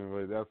leaving,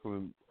 but that's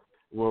when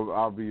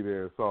I'll be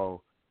there.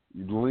 So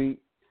you link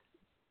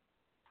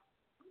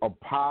a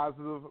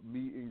positive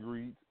meet and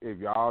greet. If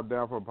y'all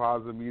down for a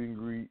positive meet and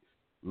greet,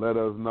 let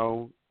us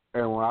know.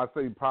 And when I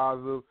say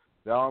positive,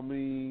 that all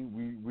mean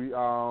we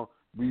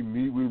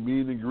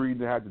meet and greet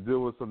and have to deal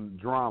with some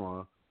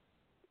drama.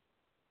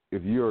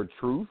 If you're a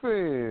true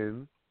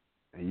fan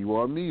and you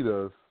want to meet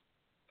us,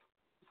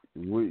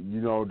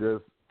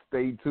 just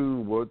stay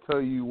tuned. We'll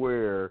tell you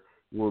where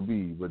we'll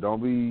be, but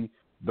don't be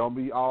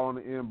all in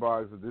the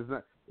inbox.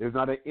 It's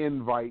not an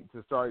invite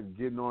to start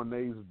getting on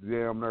these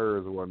damn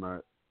nerves or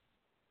whatnot.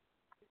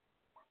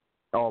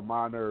 Oh,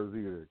 my nerves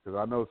either, because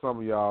I know some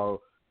of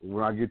y'all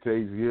when I get to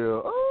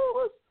ATL,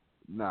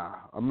 nah.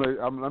 And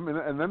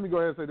let me go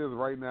ahead and say this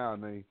right now,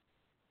 Nate.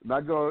 When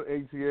I go to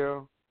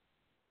ATL,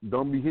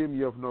 don't be hitting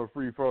me up for no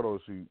free photo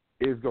shoot.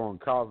 It's gonna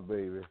cost,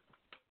 baby.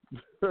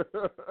 It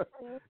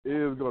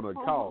is gonna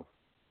cost.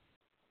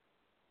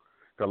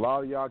 Cause a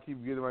lot of y'all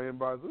keep getting my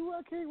inbox. Ooh,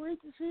 I can't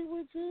wait to shoot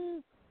with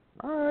you.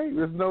 All right,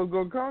 this know it's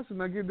gonna cost you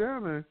when I get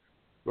down there.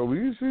 But when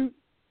you shoot,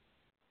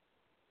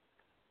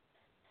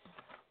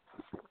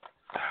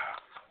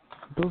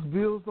 those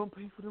bills don't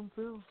pay for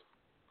themselves.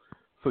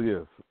 So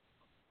yes.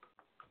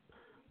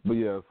 But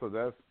yeah, so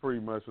that's pretty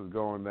much what's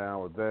going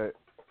down with that.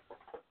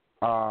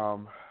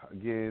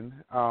 Again,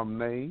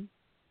 Nay,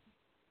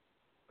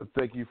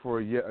 thank you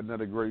for yet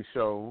another great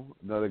show,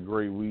 another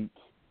great week.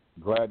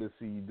 Glad to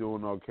see you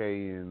doing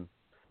okay, and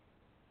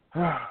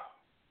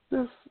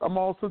I'm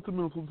all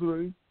sentimental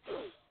today.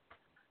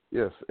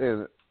 Yes,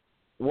 and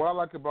what I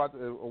like about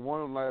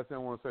one last thing I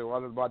want to say, what I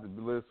liked about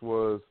the list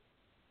was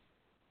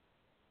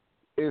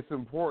it's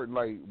important.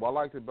 Like what I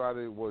liked about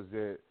it was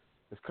that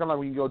it's kind of like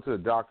when you go to the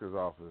doctor's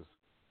office.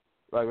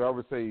 Like I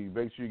always say,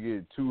 make sure you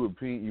get two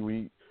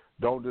opinions.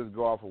 Don't just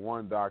go off of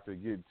one doctor.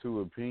 Get two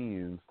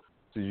opinions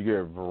so you get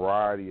a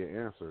variety of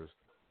answers.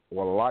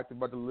 What I liked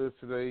about the list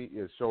today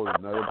is showing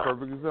another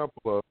perfect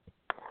example of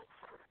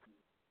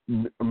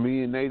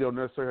me and Nate don't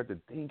necessarily have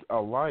to think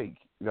alike.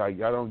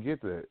 Like I don't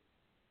get that.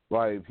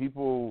 Like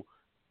people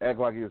act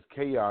like it's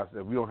chaos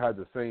if we don't have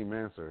the same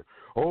answer.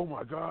 Oh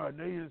my God,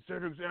 Nate and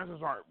Cedric's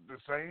answers aren't the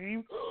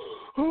same.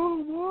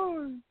 Oh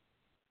my.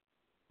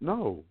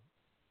 No.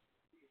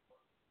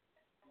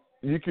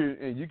 You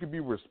can be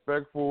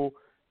respectful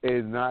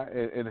and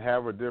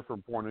have a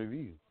different point of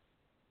view.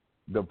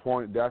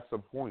 That's the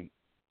point.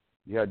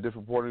 You have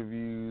different point of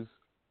views.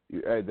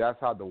 Hey, that's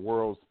how the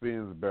world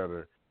spins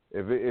better.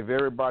 If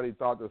everybody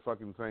thought the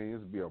fucking same, this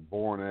would be a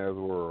boring ass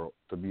world,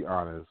 to be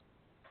honest.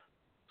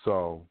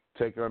 So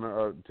take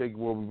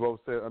what we both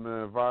said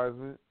under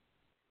advisement.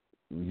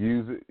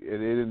 Use it. At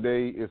the end of the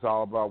day, it's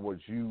all about what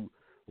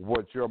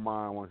your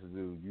mind wants to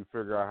do. You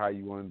figure out how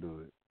you want to do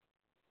it.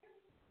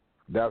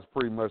 That's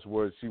pretty much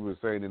what she was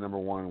saying. The number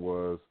one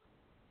was,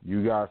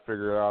 you got to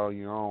figure it out on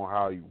your own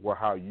how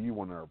you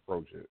want to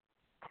approach it.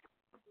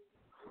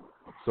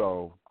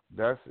 So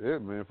that's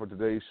it, man, for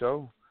today's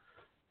show.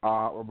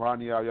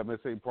 Remind y'all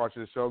missed any parts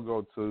of the show,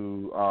 go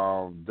to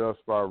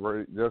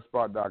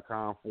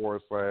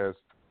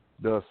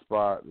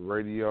dustspot.com/dustspot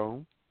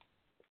radio.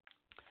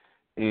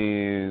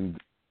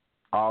 And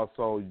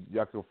also,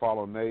 y'all can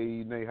follow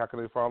Nay. Nay, how can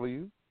they follow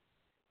you?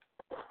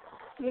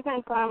 You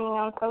can find me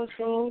on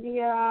social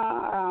media,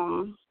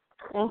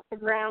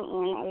 Instagram,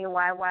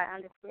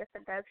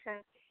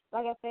 NAYY_production.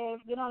 Like I said,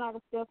 if you don't know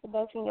the skill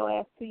production, your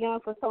ass too young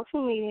for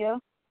social media.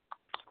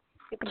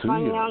 You can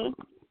find me on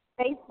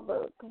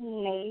Facebook,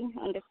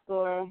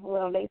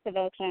 Nay_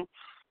 production.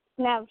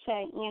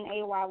 Snapchat,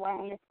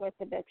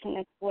 NAYY_production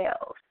as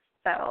well.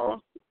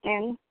 So,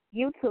 and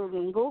YouTube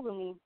and Google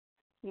me,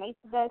 Nay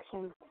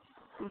Production.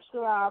 I'm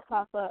sure I'll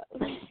pop up.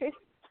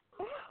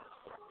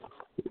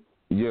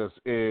 Yes,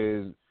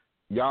 and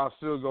y'all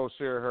still go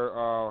share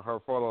her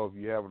photo if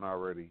you haven't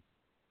already.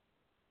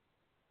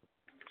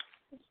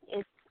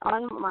 It's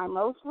on my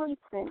most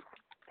recent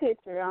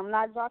picture. I'm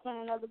not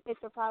dropping another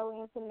picture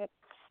probably until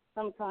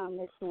sometime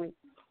this week.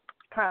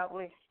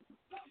 Probably.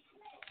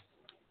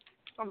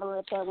 I'm going to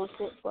let that one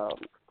sit for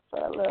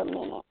a little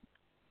minute.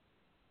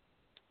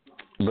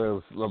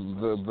 Because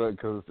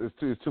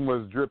it's too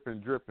much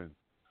dripping. Too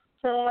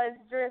much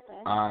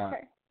dripping.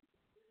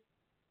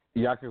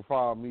 Y'all can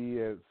follow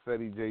me at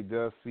Ceddy J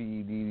Dusk,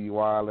 CEDDY,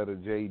 letter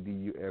J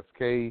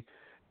DUSK,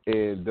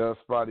 and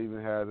Dustspot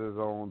even has his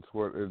own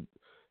Twitter,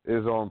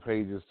 his own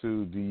pages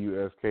too,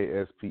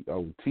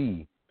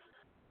 DUSKSPOT.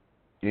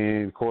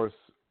 And of course,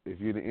 if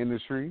you're in the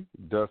industry,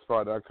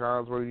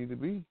 Dustspot.com is where you need to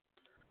be.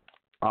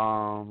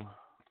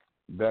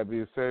 That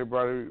being said,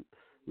 everybody,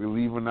 we're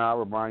leaving out,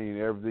 reminding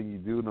you everything you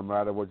do, no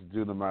matter what you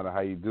do, no matter how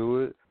you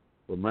do it.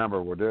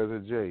 Remember, where there's a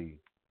J,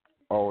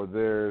 or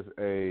there's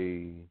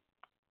a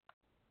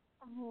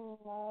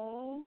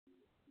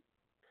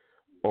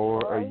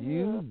or a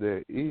U,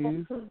 there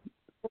is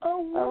a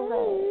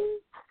way.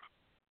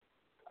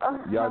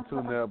 Y'all tune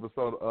in to the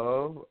episode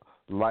of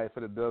Life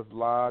of the Dust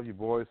Live. Your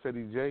boy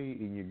Ceddy J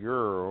and your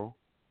girl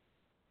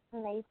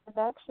Nay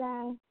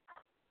Production.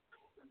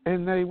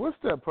 And Nay, what's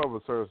that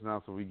public service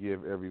announcement we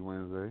give every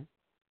Wednesday?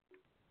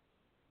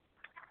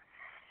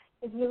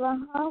 If you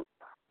want help,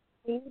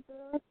 please do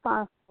it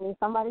responsibly.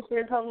 Somebody should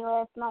have told me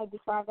last night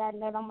before I got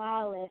that on my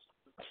eyelash.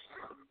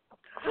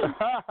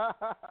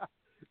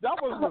 That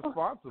was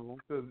responsible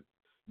because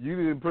you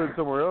didn't put it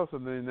somewhere else,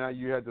 and then now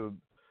you had to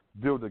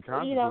deal with the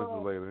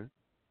consequences later.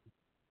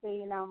 So,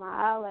 my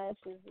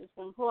eyelashes is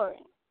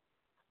important.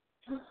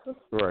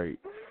 Right.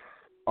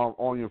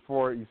 On your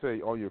forehead, you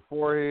say on your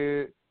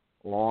forehead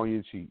or on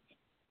your cheek?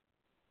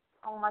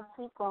 On my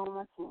cheek or on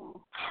my chin.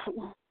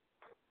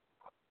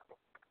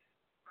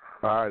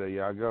 All right, there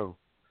y'all go.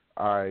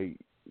 All right.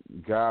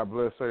 God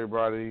bless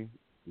everybody.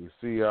 We'll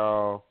see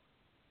y'all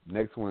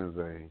next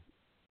Wednesday.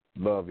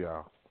 Love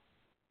y'all.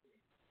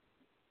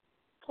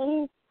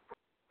 Peace.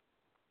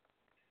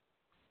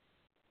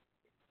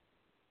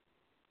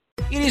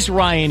 It is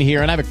Ryan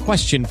here, and I have a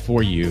question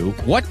for you.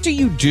 What do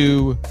you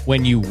do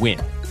when you win?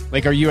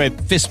 Like, are you a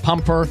fist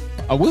pumper,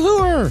 a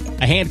woo-hooer,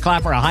 a hand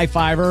clapper, a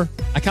high-fiver?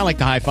 I kind of like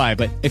the high-five,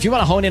 but if you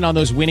want to hone in on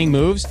those winning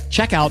moves,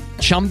 check out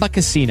Chumba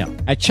Casino.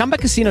 At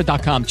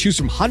ChumbaCasino.com, choose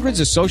from hundreds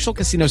of social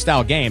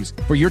casino-style games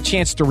for your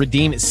chance to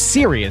redeem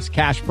serious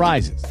cash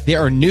prizes. There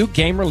are new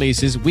game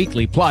releases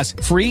weekly, plus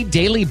free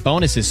daily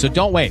bonuses, so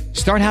don't wait.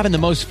 Start having the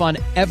most fun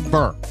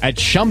ever at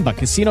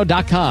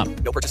ChumbaCasino.com.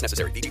 No purchase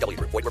necessary. VGW.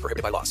 Void where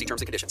prohibited by law. See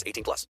terms and conditions.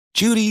 18+.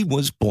 Judy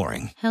was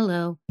boring.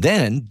 Hello.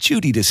 Then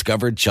Judy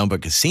discovered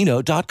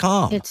ChumbaCasino.com.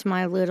 It's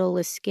my little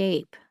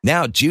escape.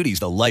 Now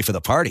Judy's the life of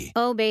the party.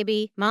 Oh,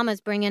 baby,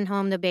 mama's bringing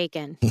home the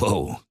bacon.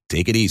 Whoa,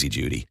 take it easy,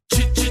 Judy.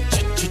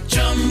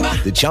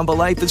 The Chumba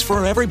life is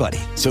for everybody.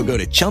 So go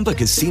to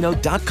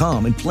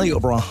ChumbaCasino.com and play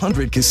over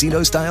 100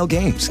 casino-style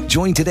games.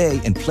 Join today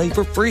and play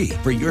for free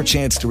for your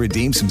chance to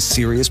redeem some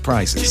serious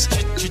prizes.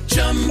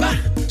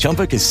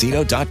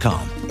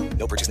 ChumbaCasino.com.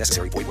 No purchase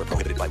necessary. Void where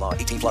prohibited by law.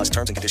 18+.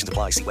 Terms and conditions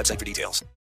apply. See website for details.